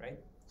variance, right?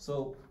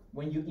 So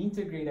when you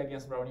integrate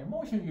against Brownian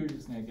motion, you're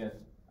just going to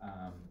get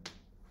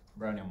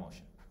Brownian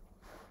motion,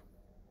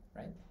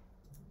 right?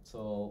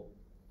 So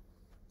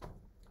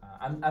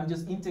I'm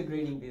just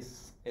integrating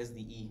this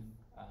SDE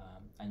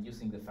and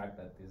using the fact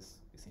that this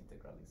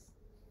integral is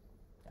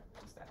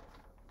just that,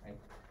 right?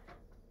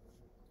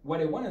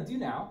 What I want to do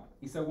now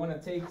is I want to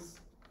take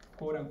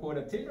quote unquote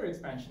a Taylor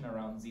expansion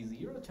around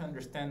Z0 to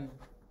understand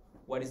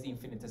what is the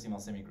infinitesimal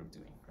semigroup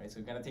doing, right? So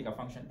we're going to take a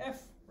function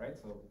f, right?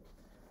 So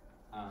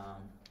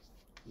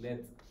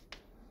let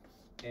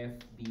f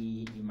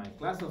be in my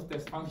class of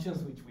test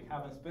functions, which we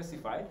haven't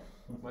specified,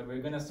 but we're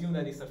going to assume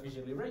that it's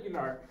sufficiently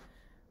regular.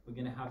 We're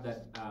going to have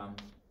that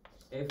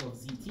f of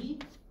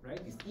zt,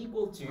 right, is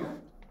equal to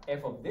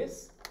f of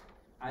this,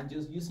 and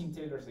just using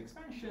Taylor's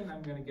expansion,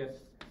 I'm going to get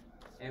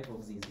f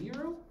of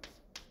z0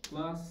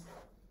 plus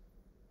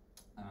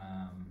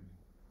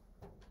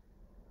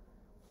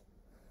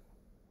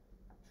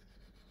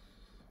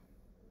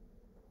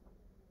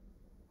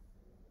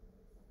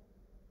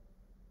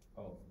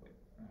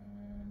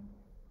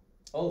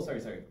Oh,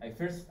 sorry. I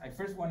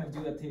first want to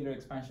do the Taylor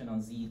expansion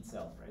on Z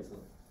itself, right? So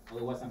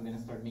otherwise I'm going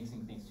to start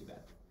mixing things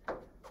together.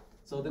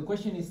 So the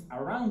question is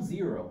around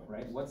 0,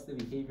 right? What's the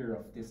behavior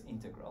of this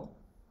integral?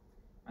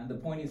 And the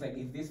point is, like,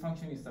 if this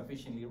function is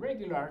sufficiently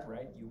regular,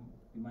 right, you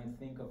might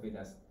think of it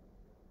as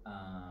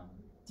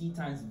t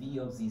times v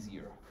of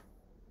z0,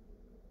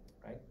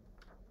 right?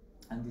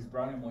 And this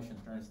Brownian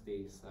motion term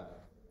stays,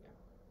 yeah.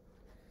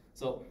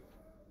 So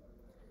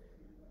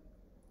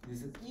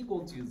this is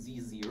equal to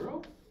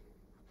z0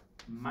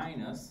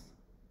 minus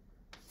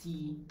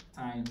t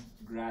times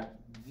grad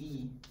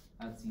v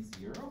at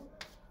z0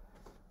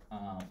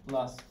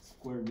 plus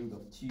square root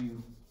of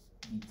 2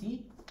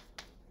 dt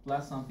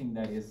plus something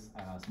that is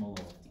small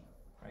o of t,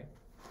 right?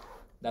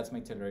 That's my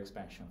Taylor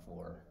expansion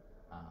for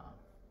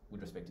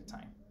with respect to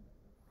time.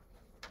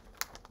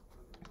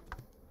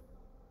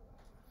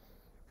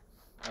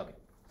 Okay,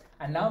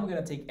 and now I'm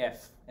going to take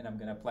f and I'm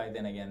going to apply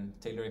then again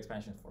Taylor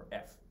expansion for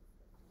f.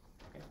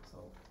 Okay,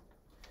 so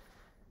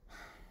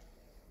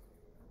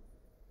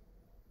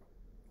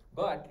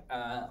but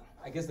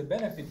I guess the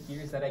benefit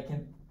here is that I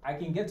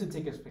can get to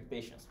take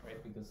expectations,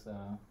 right? Because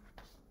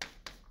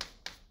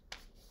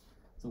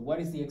so what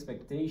is the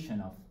expectation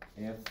of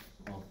f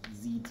of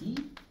zt,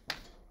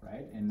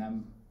 right? And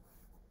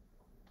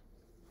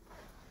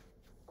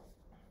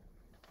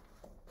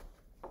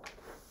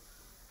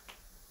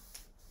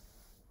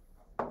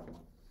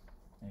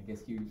I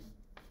guess you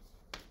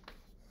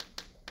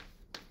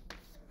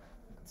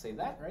could say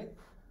that, right?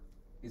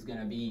 Is going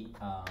to be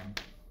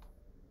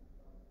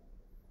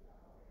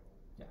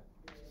yeah.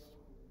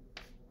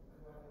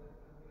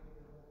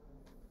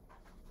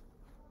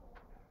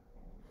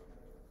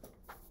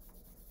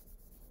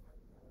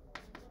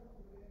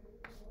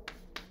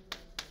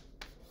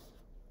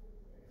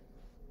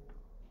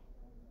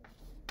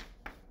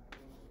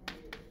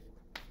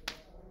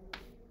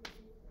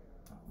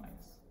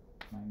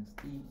 Minus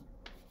t.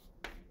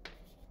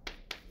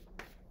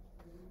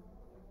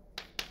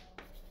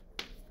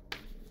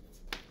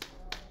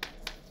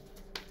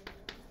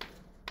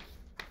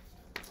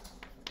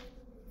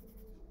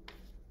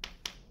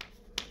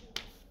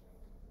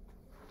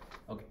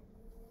 Okay.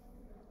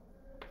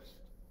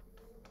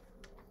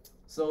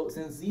 So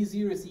since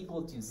z0 is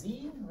equal to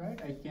z,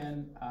 right, I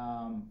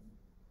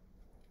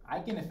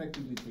can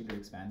effectively Taylor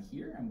expand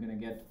here. I'm going to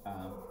get,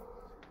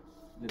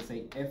 let's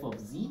say, f of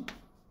z,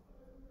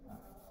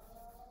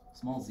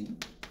 small z.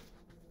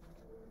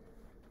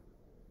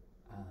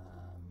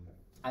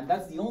 And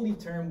that's the only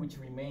term which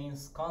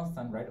remains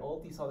constant, right? All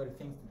these other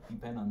things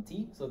depend on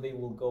t, so they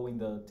will go in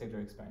the Taylor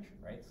expansion,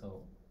 right?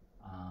 So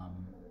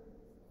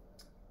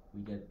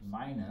we get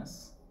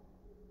minus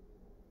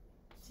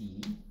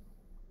t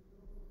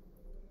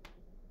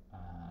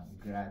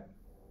grad,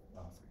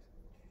 oh,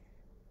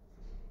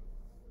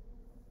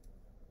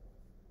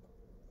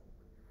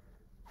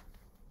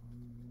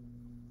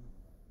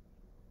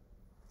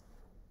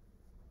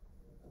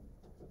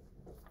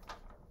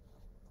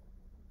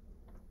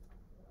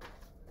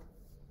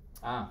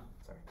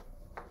 sorry.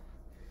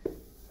 Sorry.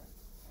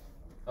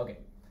 Okay,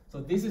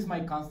 so this is my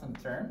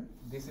constant term.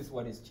 This is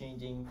what is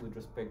changing with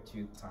respect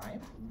to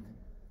time.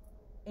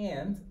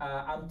 And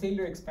I'm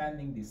Taylor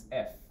expanding this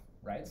f,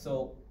 right?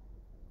 So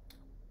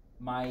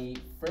my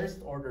first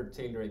order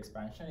Taylor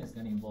expansion is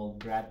going to involve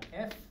grad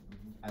f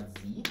at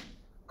z,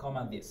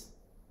 comma this,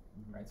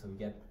 right? So we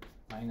get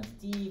minus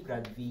t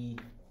grad v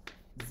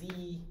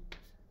z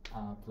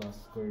plus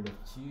square root of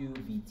 2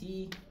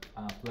 vt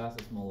plus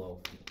a small o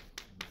of t.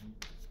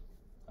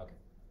 Okay,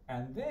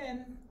 and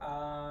then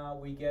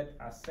we get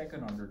a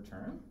second order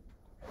term.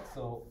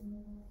 So,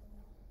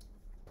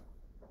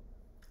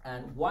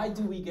 and why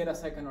do we get a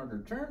second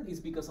order term? Is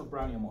because of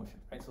Brownian motion,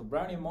 right? So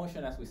Brownian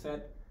motion, as we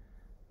said,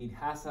 it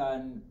has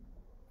an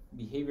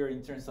behavior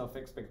in terms of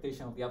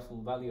expectation of the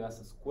absolute value as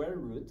a square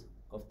root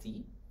of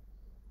t,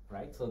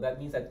 right? So that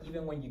means that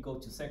even when you go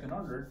to second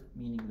order,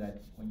 meaning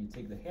that when you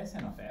take the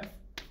Hessian of f,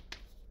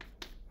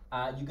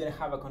 you're going to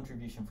have a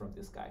contribution from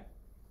this guy.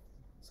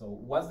 So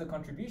what's the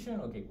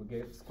contribution? Okay, we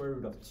get square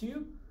root of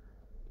 2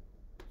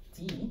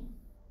 t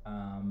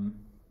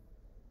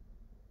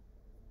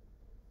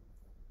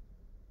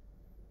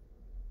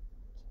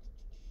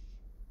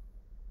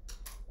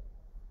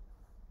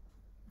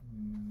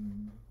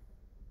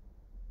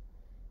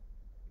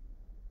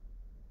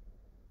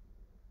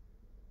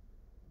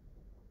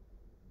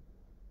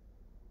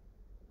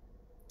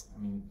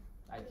I mean,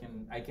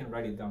 I can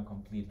write it down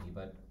completely,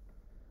 but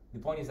the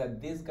point is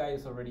that this guy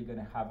is already going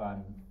to have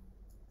an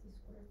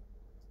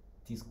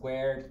t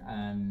squared,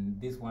 and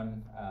this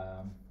one,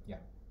 yeah,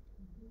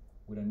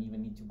 we don't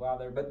even need to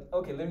bother. But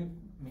okay,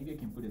 maybe I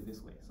can put it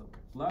this way. So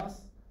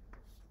plus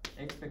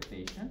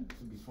expectation,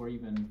 so before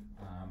even,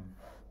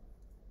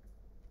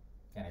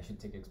 and I should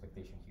take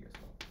expectation here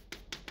as well.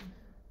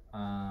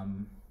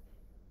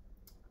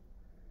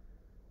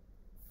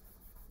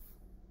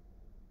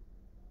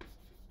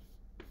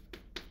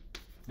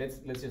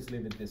 Let's just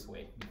leave it this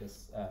way,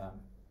 because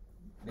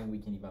then we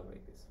can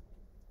evaluate this.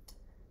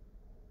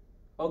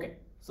 Okay,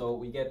 so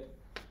we get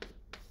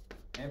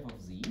f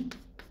of z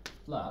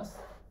plus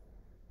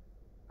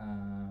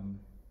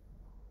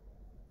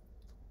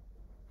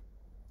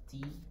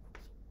t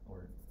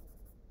or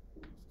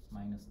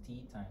minus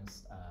t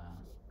times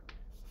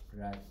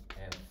grad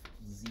f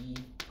z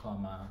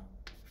comma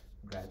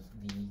grad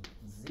v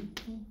z.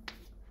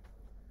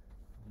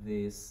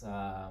 This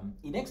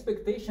in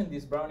expectation,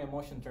 this Brownian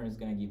motion term is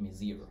going to give me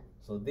 0.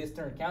 So this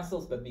term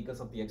cancels, but because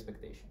of the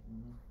expectation.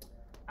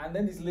 And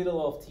then this little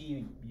of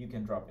t, you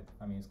can drop it.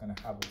 I mean, it's going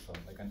to have also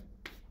like a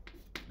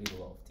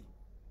little of t.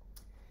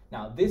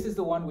 Now, this is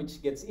the one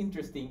which gets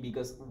interesting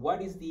because what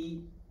is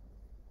the,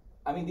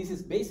 I mean, this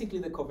is basically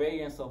the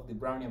covariance of the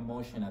Brownian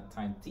motion at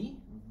time t,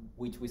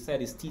 which we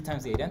said is t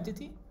times the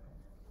identity.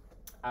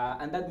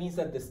 And that means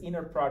that this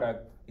inner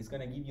product is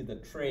going to give you the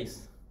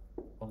trace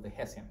of the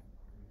Hessian,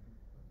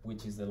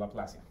 which is the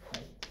Laplacian,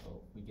 right? So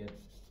we get,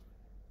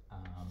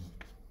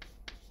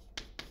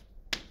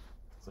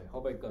 so I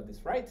hope I got this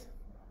right.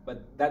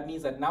 But that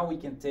means that now we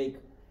can take,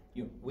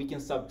 we can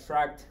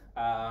subtract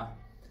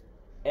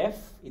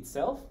f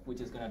itself, which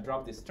is going to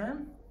drop this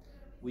term.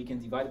 We can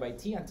divide by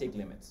t and take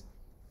limits.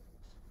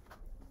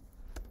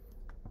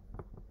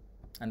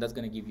 And that's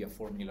going to give you a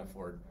formula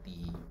for the,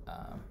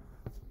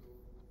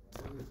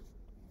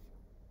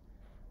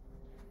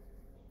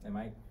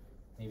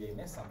 maybe I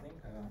missed something.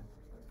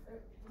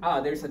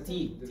 There's a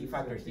t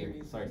factor here.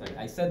 Sorry.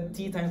 I said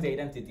t times the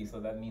identity, so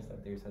that means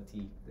that there's a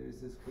t. There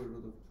is a square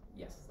root of.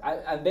 Yes,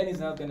 and then it's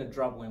not going to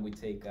drop when we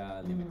take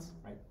limits,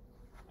 right?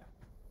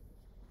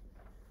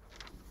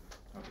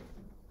 Yeah.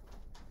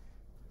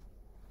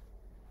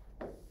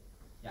 Okay.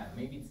 Yeah,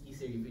 maybe it's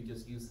easier if you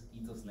just use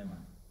Ito's lemma.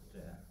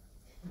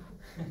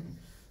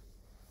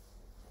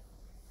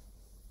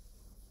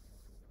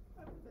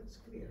 That's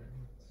clear.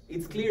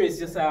 It's clear. It's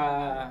just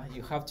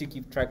you have to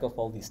keep track of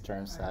all these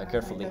terms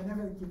carefully. I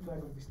never keep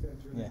track of these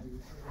terms.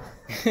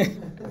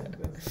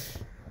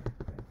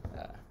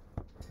 Yeah.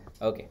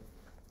 Okay.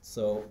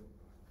 So,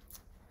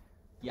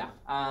 yeah,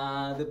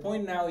 the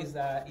point now is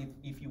that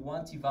if you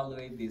want to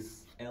evaluate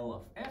this L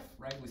of f,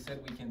 right? We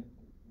said we can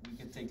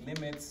take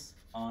limits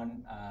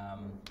on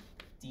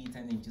t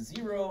tending to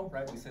 0,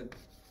 right? We said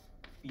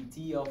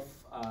pt of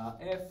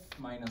f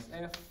minus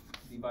f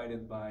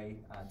divided by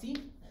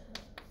t.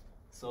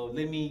 So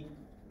let me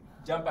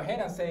jump ahead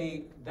and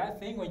say that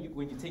thing when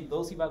you take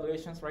those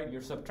evaluations, right?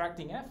 You're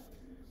subtracting f,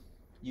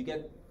 you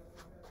get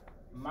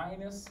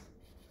minus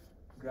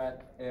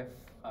grad f.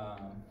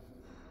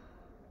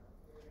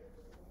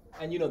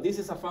 And this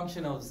is a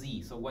function of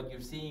z. So what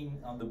you're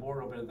seeing on the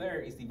board over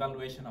there is the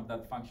evaluation of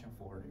that function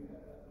for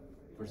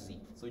z.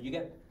 So you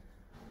get,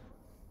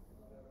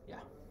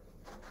 yeah.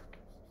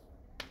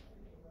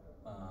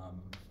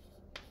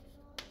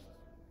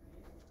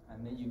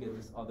 And then you get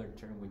this other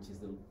term, which is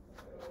the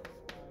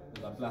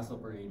Laplace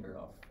operator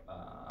of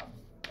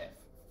f.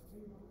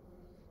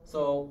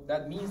 So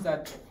that means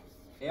that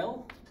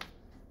L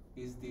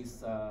is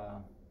this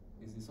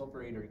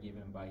operator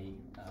given by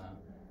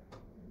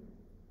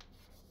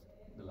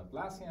the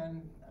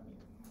Laplacian. I mean,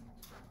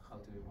 how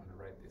do we want to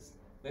write this?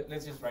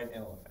 Let's just write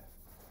L of f.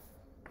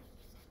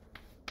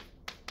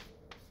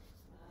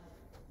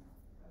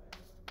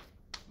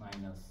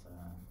 Minus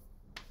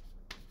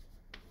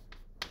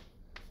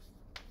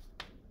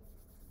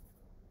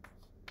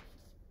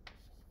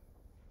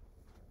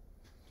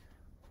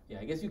yeah,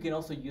 I guess you can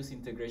also use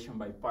integration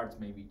by parts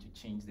maybe to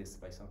change this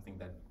by something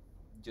that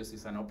just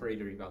is an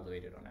operator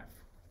evaluated on f.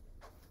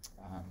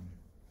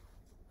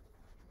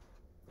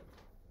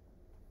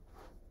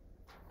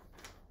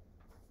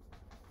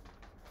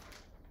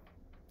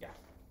 Yeah,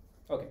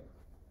 okay.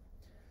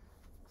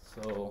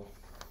 So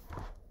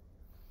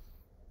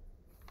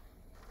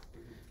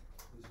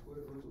The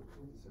square root of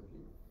 2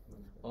 disappeared.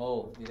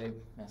 oh, did I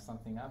mess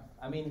something up?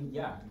 I mean,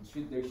 yeah,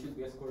 there should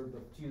be a square root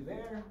of 2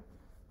 there,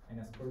 and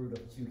a square root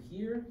of 2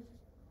 here.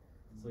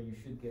 So you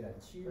should get a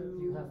 2. But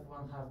you have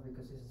 1/2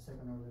 because it's a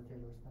second order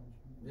Taylor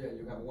expansion. Yeah,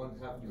 you have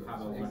 1/2. You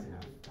have a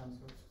 1/2 It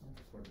cancels.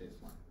 for this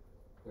one.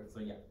 So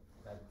yeah,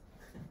 that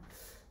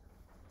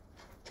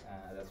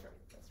that's right.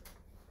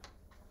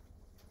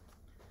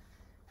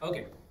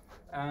 Okay.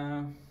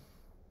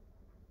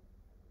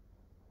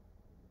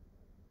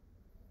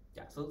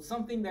 Yeah. So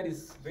something that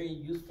is very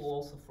useful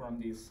also from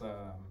this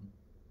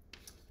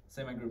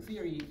semigroup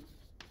theory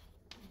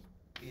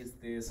is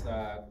this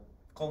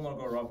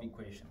Kolmogorov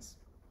equations.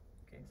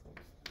 Okay.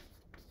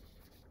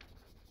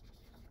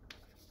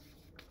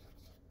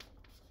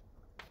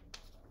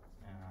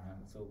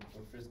 So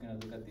we're first going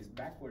to look at this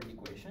backward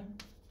equation.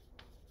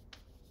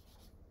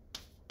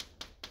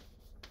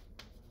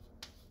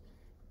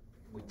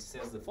 Which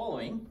says the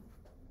following: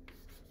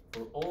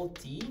 for all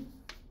t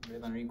greater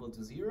than or equal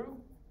to 0,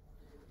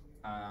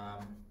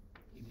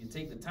 if you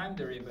take the time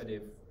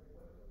derivative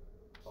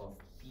of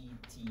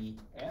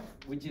ptf,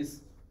 which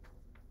is,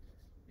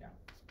 yeah,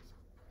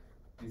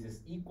 this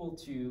is equal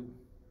to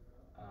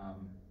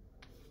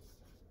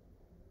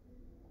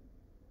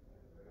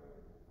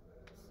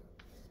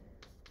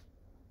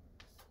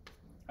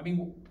I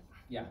mean,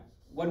 yeah,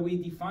 what we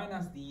define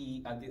as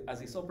as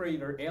this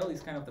operator L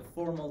is kind of the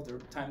formal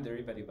time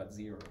derivative at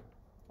 0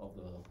 of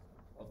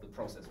of the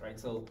process, right?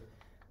 So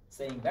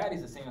saying that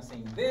is the same as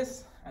saying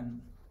this,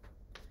 and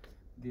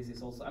this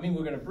is also, I mean,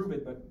 we're going to prove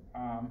it, but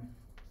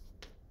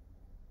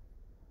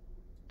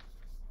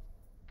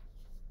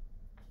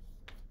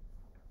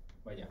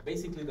yeah,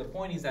 basically the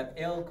point is that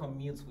L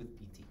commutes with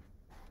PT,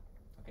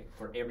 okay,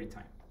 for every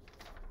time.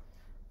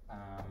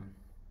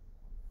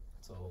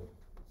 So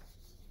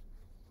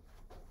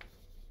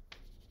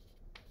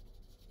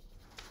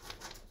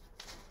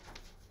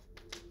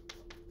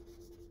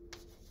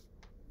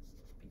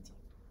PT.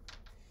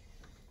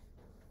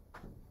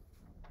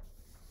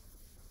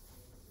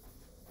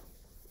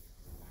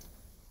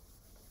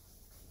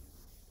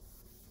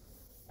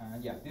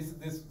 Yeah,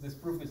 this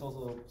proof is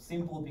also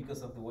simple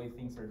because of the way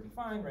things are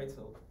defined, right?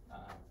 So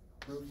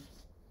proof.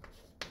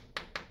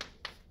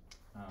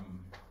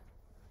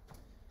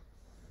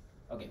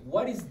 Okay,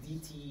 what is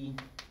dt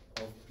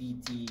of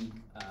pt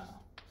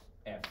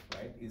f,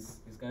 right? Is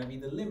going to be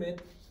the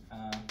limit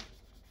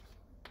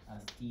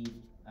as t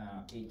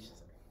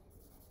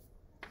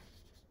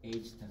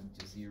h tends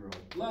to 0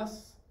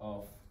 plus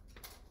of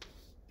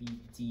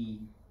pt.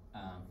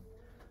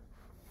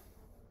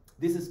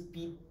 This is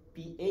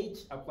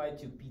ph applied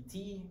to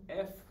pt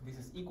f. This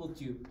is equal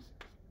to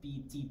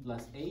pt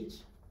plus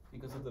h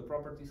because of the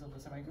properties of the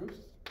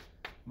semigroups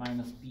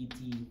minus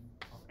pt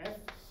of f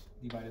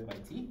divided by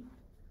t.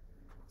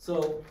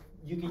 So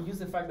you can use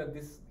the fact that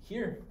this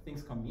here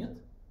things commute,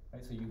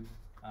 right? So you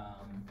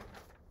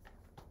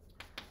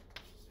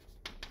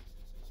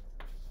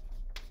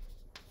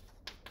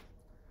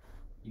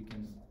you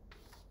can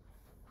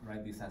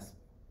write this as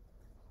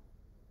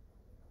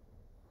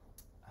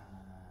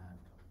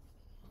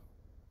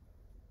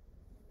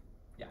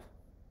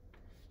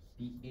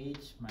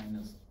pH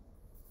minus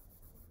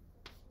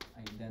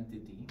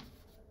identity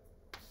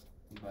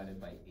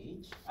divided by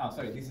h. Oh,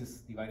 sorry, this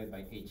is divided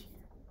by h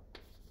here,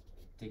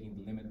 taking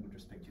the limit with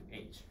respect to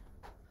h.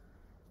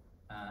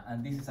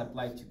 And this is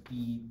applied to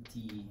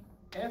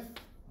PTF,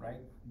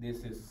 right?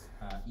 This is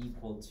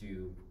equal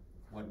to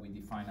what we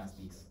define as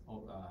this,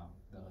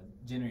 the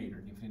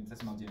generator, the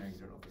infinitesimal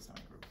generator of the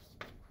semigroup.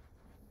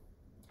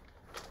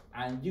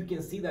 And you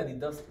can see that it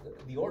does,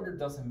 the order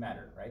doesn't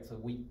matter, right? So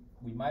we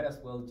might as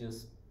well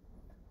just,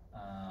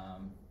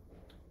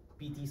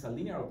 PT is a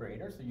linear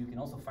operator, so you can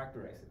also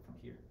factorize it from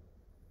here.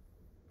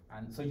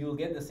 And so you'll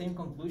get the same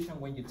conclusion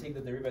when you take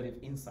the derivative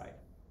inside.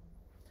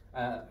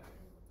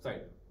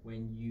 Sorry,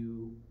 when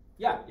you,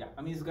 yeah,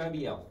 I mean, it's gonna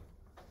be L.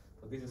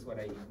 So this is what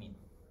I mean,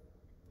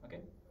 okay?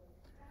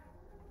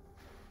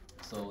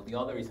 So the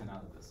other is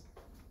analogous.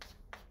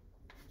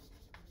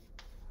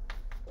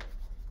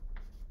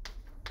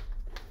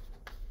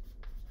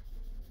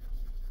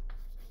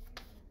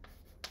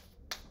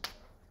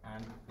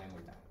 And then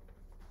we're done.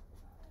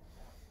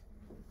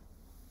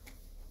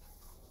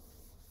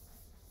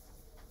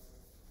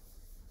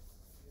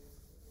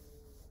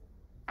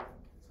 Okay,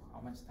 so how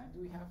much time do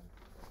we have?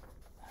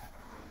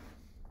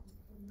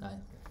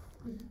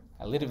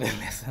 A little bit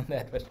less than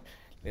that, but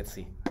let's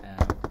see.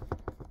 Okay.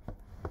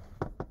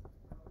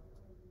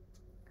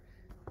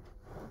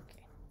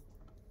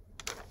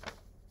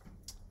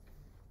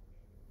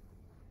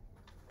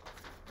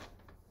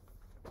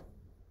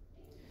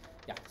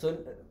 Yeah. So,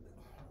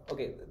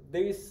 okay,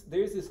 there is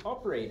this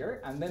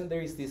operator, and then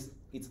there is this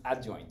its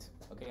adjoint.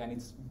 Okay, and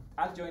its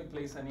adjoint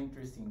plays an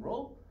interesting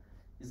role.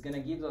 It's going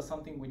to give us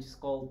something which is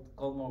called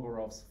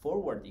Kolmogorov's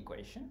forward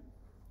equation.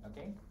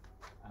 Okay.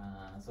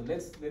 So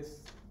let's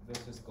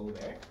just go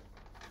there.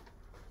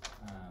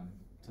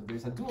 So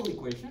there's a dual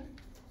equation.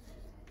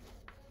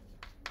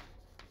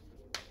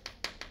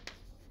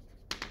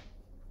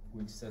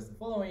 Which says the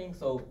following.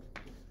 So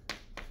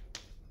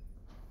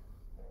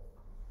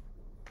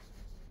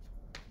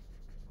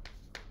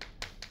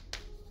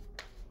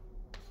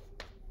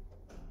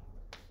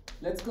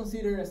let's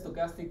consider a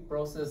stochastic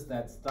process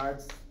that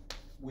starts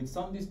with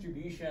some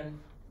distribution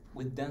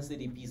with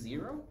density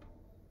P0.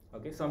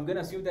 Okay, so I'm going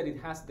to assume that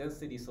it has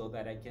density so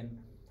that I can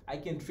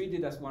treat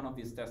it as one of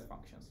these test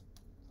functions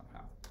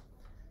somehow.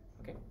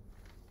 Okay.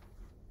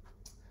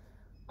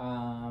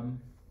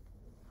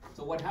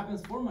 So what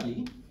happens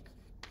formally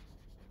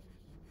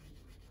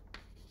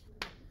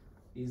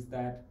is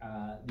that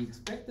the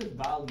expected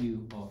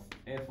value of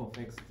f of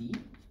xt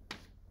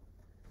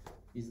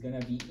is going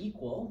to be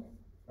equal,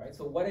 right?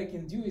 So what I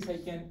can do is I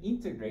can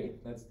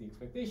integrate, that's the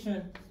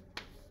expectation,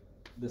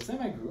 the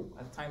semigroup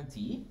at time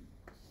t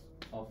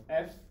of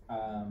f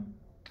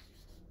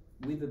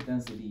with the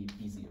density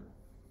P0,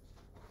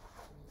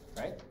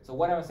 right? So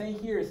what I'm saying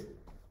here is,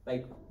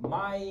 like,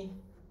 my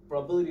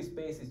probability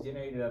space is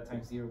generated at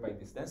time 0 by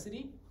this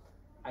density.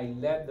 I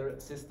let the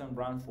system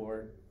run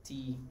for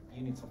t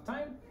units of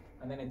time,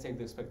 and then I take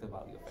the expected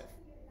value of f,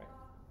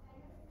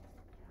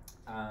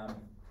 right?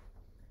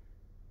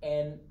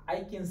 And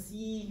I can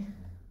see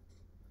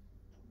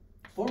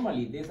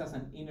formally this as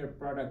an inner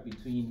product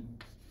between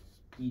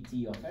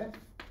pt of f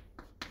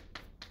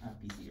and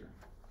P0.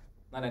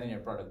 Not an inner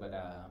product, but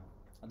a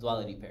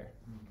duality pair.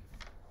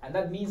 And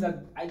that means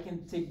that I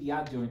can take the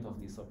adjoint of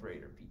this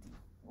operator, PT.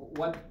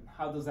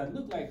 How does that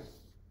look like?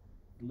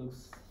 It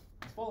looks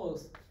as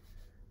follows.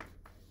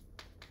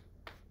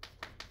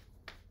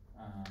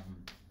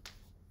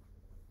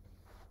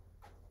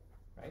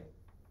 Right?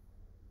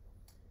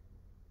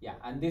 Yeah,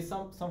 and this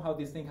somehow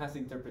this thing has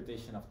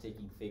interpretation of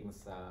taking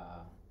things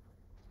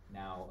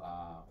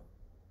now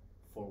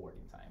forward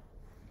in time.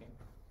 Okay,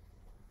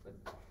 but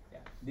yeah,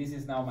 this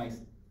is now my,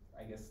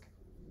 I guess,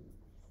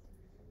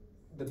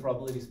 the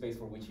probability space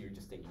for which you're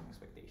just taking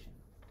expectation.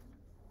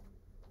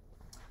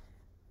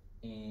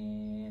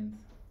 And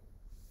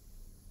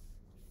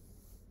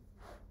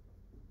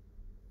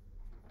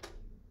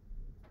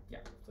yeah,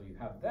 so you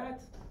have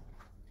that,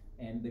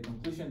 and the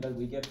conclusion that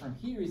we get from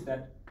here is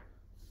that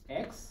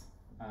x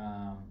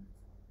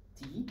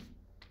t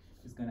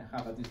is going to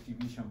have a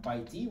distribution pi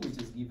t,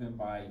 which is given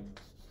by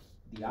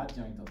the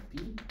adjoint of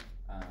p,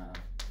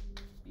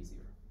 p0.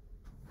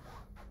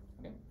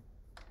 Okay.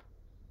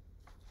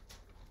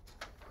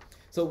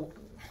 So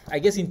I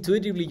guess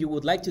intuitively you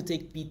would like to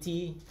take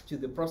pt to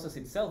the process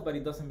itself, but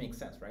it doesn't make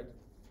sense, right?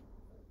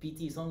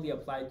 Pt is only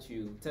applied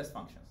to test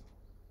functions.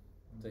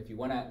 So if you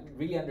want to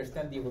really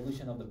understand the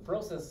evolution of the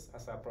process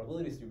as a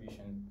probability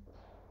distribution,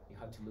 you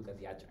have to look at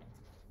the adjoint.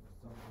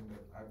 Something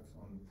that acts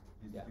on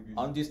distribution.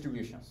 Yeah, on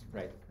distributions,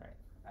 right.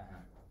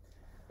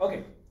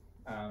 Okay.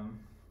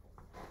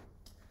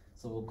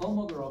 So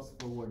Kolmogorov's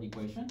forward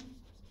equation.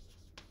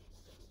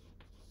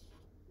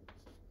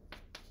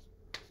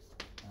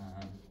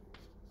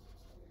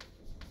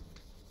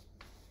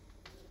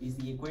 Is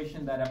the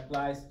equation that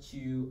applies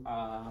to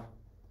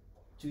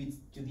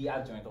the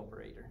adjoint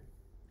operator.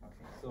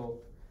 Okay,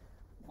 so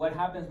what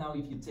happens now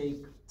if you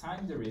take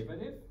time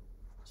derivative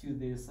to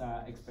this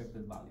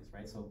expected values,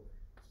 right? So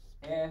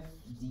f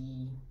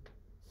d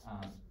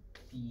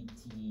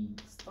pt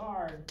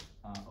star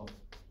of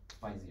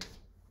pi 0,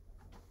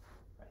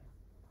 right?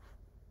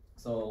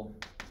 So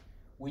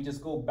we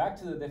just go back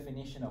to the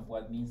definition of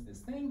what means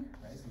this thing,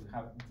 right? So we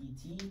have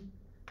dt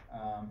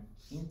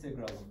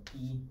integral of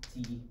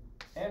pt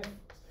f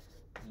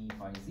d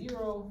pi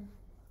 0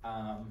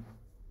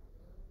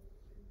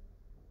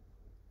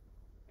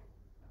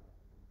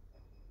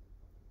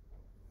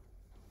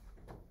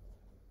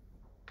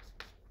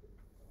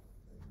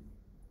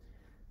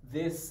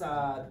 this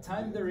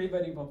time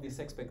derivative of this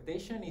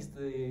expectation is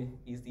the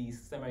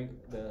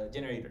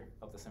generator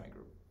of the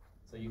semigroup.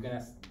 So you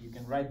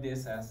can write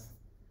this as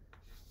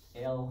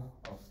L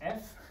of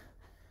f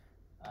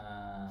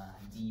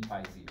d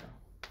pi 0,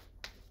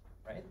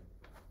 right?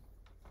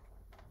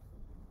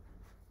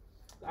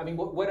 I mean,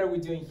 what are we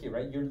doing here,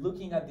 right? You're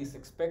looking at this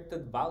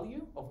expected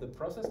value of the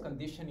process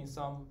condition in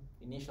some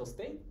initial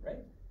state,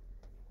 right?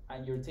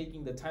 And you're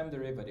taking the time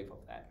derivative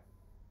of that.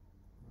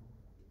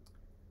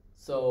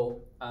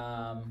 So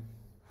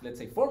let's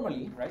say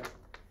formally, right?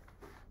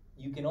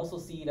 You can also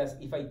see it as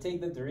if I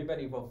take the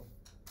derivative of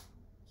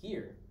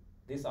here,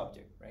 this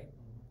object, right?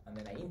 And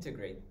then I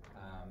integrate,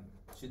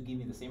 should give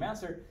me the same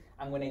answer.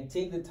 And when I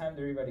take the time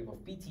derivative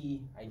of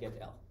pt, I get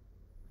L,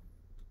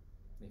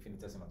 the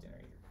infinitesimal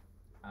generator.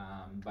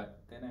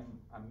 But then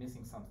I'm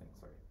missing something,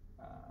 sorry.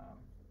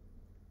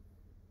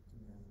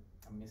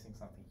 I'm missing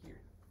something here.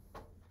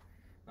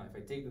 Now if I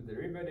take the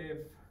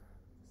derivative,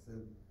 So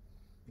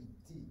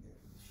pt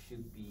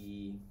should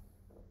be,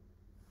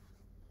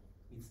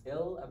 it's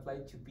L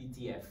applied to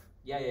PTF.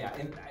 Yeah,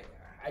 and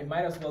I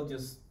might as well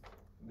just,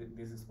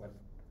 this is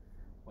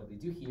what they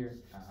do here.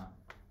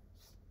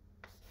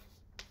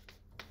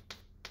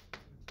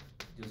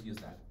 Just use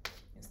that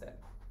instead.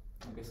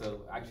 Okay,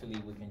 so actually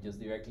we can just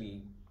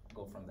directly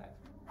go from that.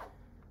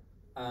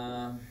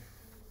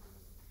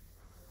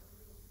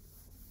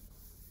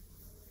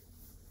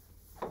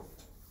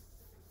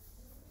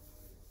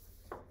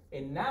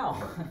 And now,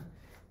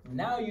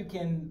 now you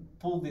can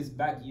pull this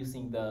back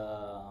using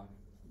the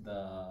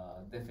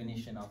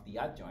definition of the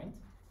adjoint.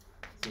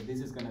 So this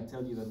is going to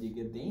tell you that you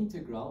get the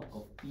integral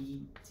of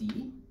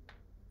pt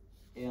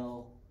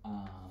L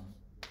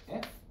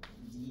f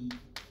d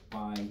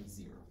pi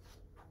 0.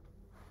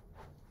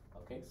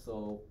 Okay,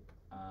 so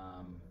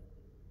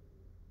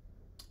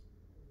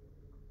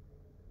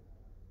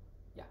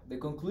yeah, the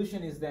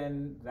conclusion is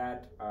then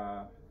that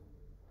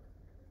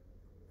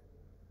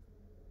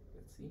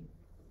let's see.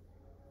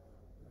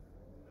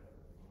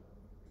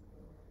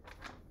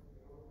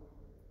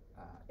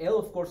 L,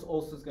 of course,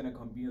 also is going to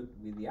compute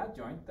with the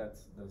adjoint.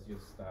 That's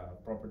just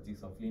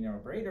properties of linear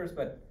operators.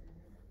 But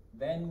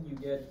then you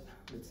get,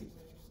 let's see,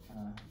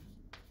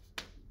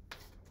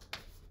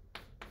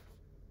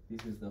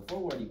 this is the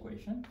forward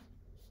equation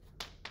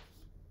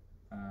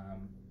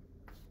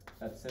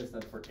that says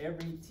that for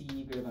every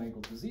t greater than or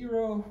equal to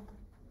 0,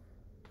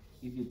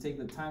 if you take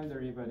the time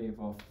derivative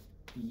of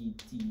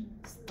pt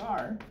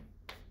star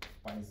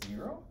by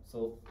 0,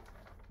 so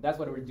that's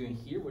what we're doing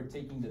here. We're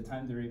taking the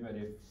time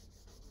derivative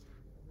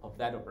of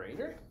that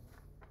operator.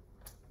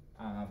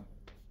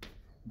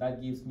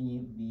 That gives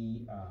me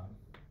the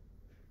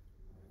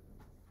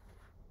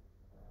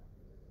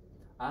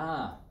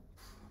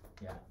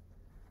yeah.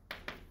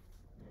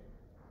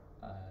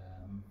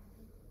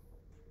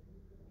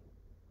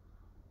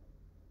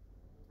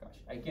 Gosh,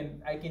 I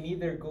can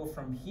either go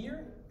from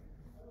here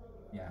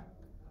yeah,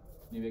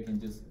 maybe I can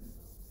just,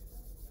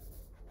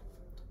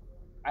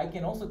 I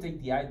can also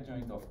take the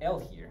adjoint of L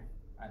here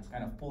and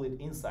kind of pull it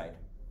inside.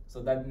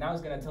 So that now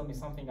it's gonna tell me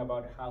something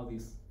about how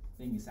this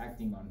thing is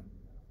acting on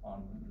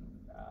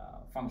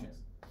functions.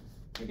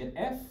 So I get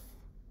f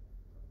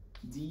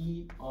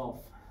d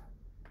of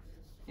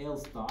L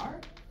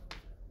star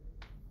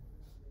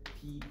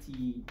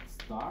pt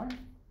star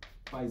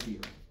by 0.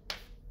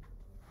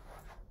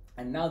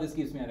 And now this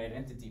gives me an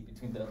identity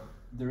between the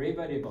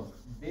derivative of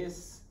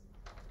this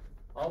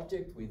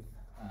object with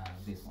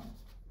this one.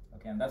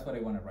 Okay, and that's what I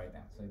want to write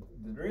down. So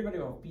the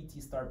derivative of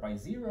pt star by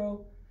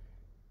 0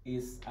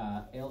 is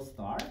L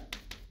star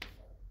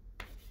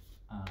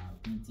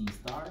pt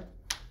star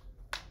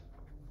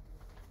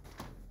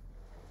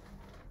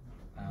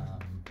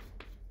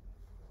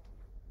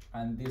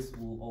and this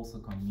will also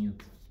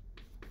commute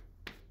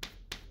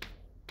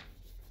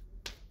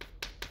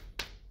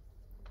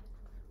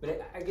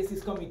but I guess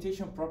this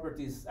commutation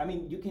properties, I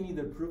mean, you can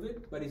either prove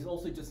it, but it's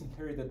also just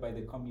inherited by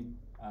the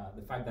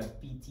the fact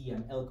that pt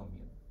and L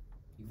commute.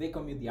 If they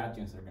commute, the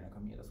adjoints are going to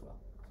commute as well.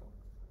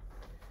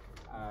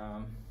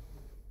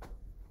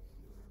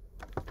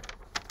 So,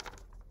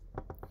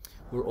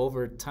 we're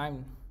over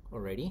time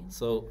already,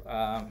 so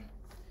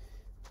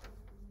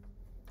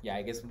yeah,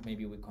 I guess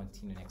maybe we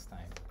continue next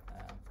time.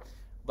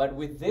 But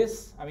with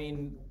this, I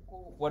mean,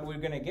 what we're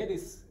going to get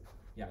is,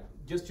 yeah,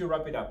 just to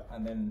wrap it up,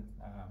 and then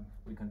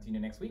we continue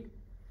next week.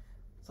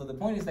 So the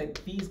point is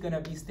that P is going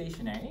to be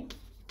stationary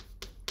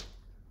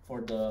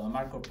for the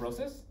Markov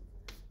process,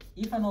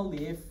 if and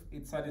only if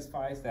it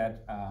satisfies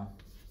that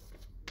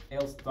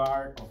L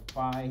star of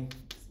pi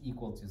is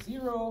equal to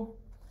 0,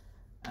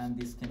 and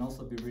this can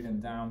also be written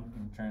down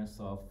in terms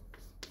of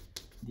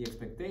the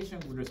expectation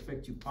with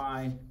respect to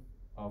pi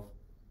of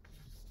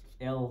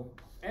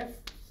LF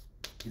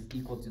is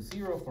equal to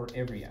 0 for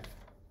every f.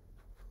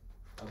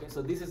 Okay,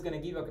 so this is going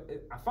to give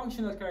a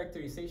functional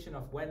characterization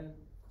of when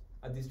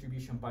a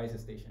distribution pi is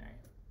stationary.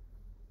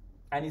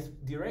 And it's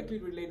directly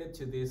related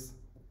to this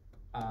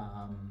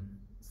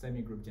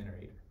semigroup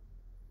generator,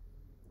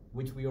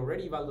 which we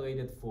already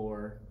evaluated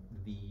for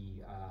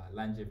the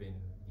Langevin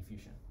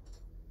diffusion.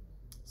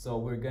 So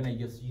we're going to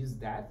just use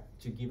that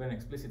to give an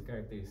explicit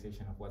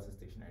characterization of what's a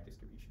stationary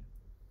distribution.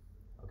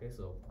 Okay,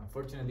 so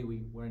unfortunately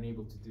we weren't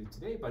able to do it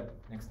today, but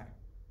next time.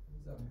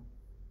 So,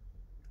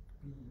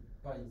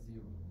 pi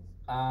 0.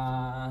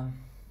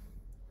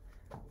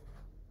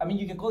 I mean,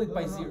 you can call it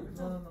pi 0.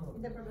 No.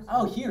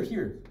 Oh,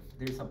 here.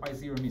 There's a pi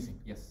 0 missing.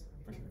 Yes,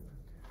 for sure.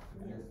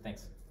 Yes.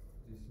 Thanks.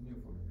 It's new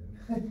for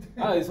me.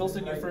 Oh, it's also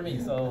new for me.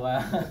 So,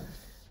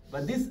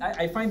 but this,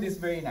 I find this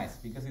very nice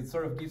because it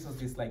sort of gives us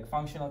this like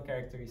functional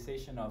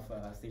characterization of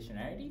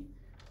stationarity,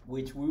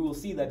 which we will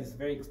see that is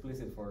very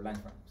explicit for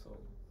Langevin. So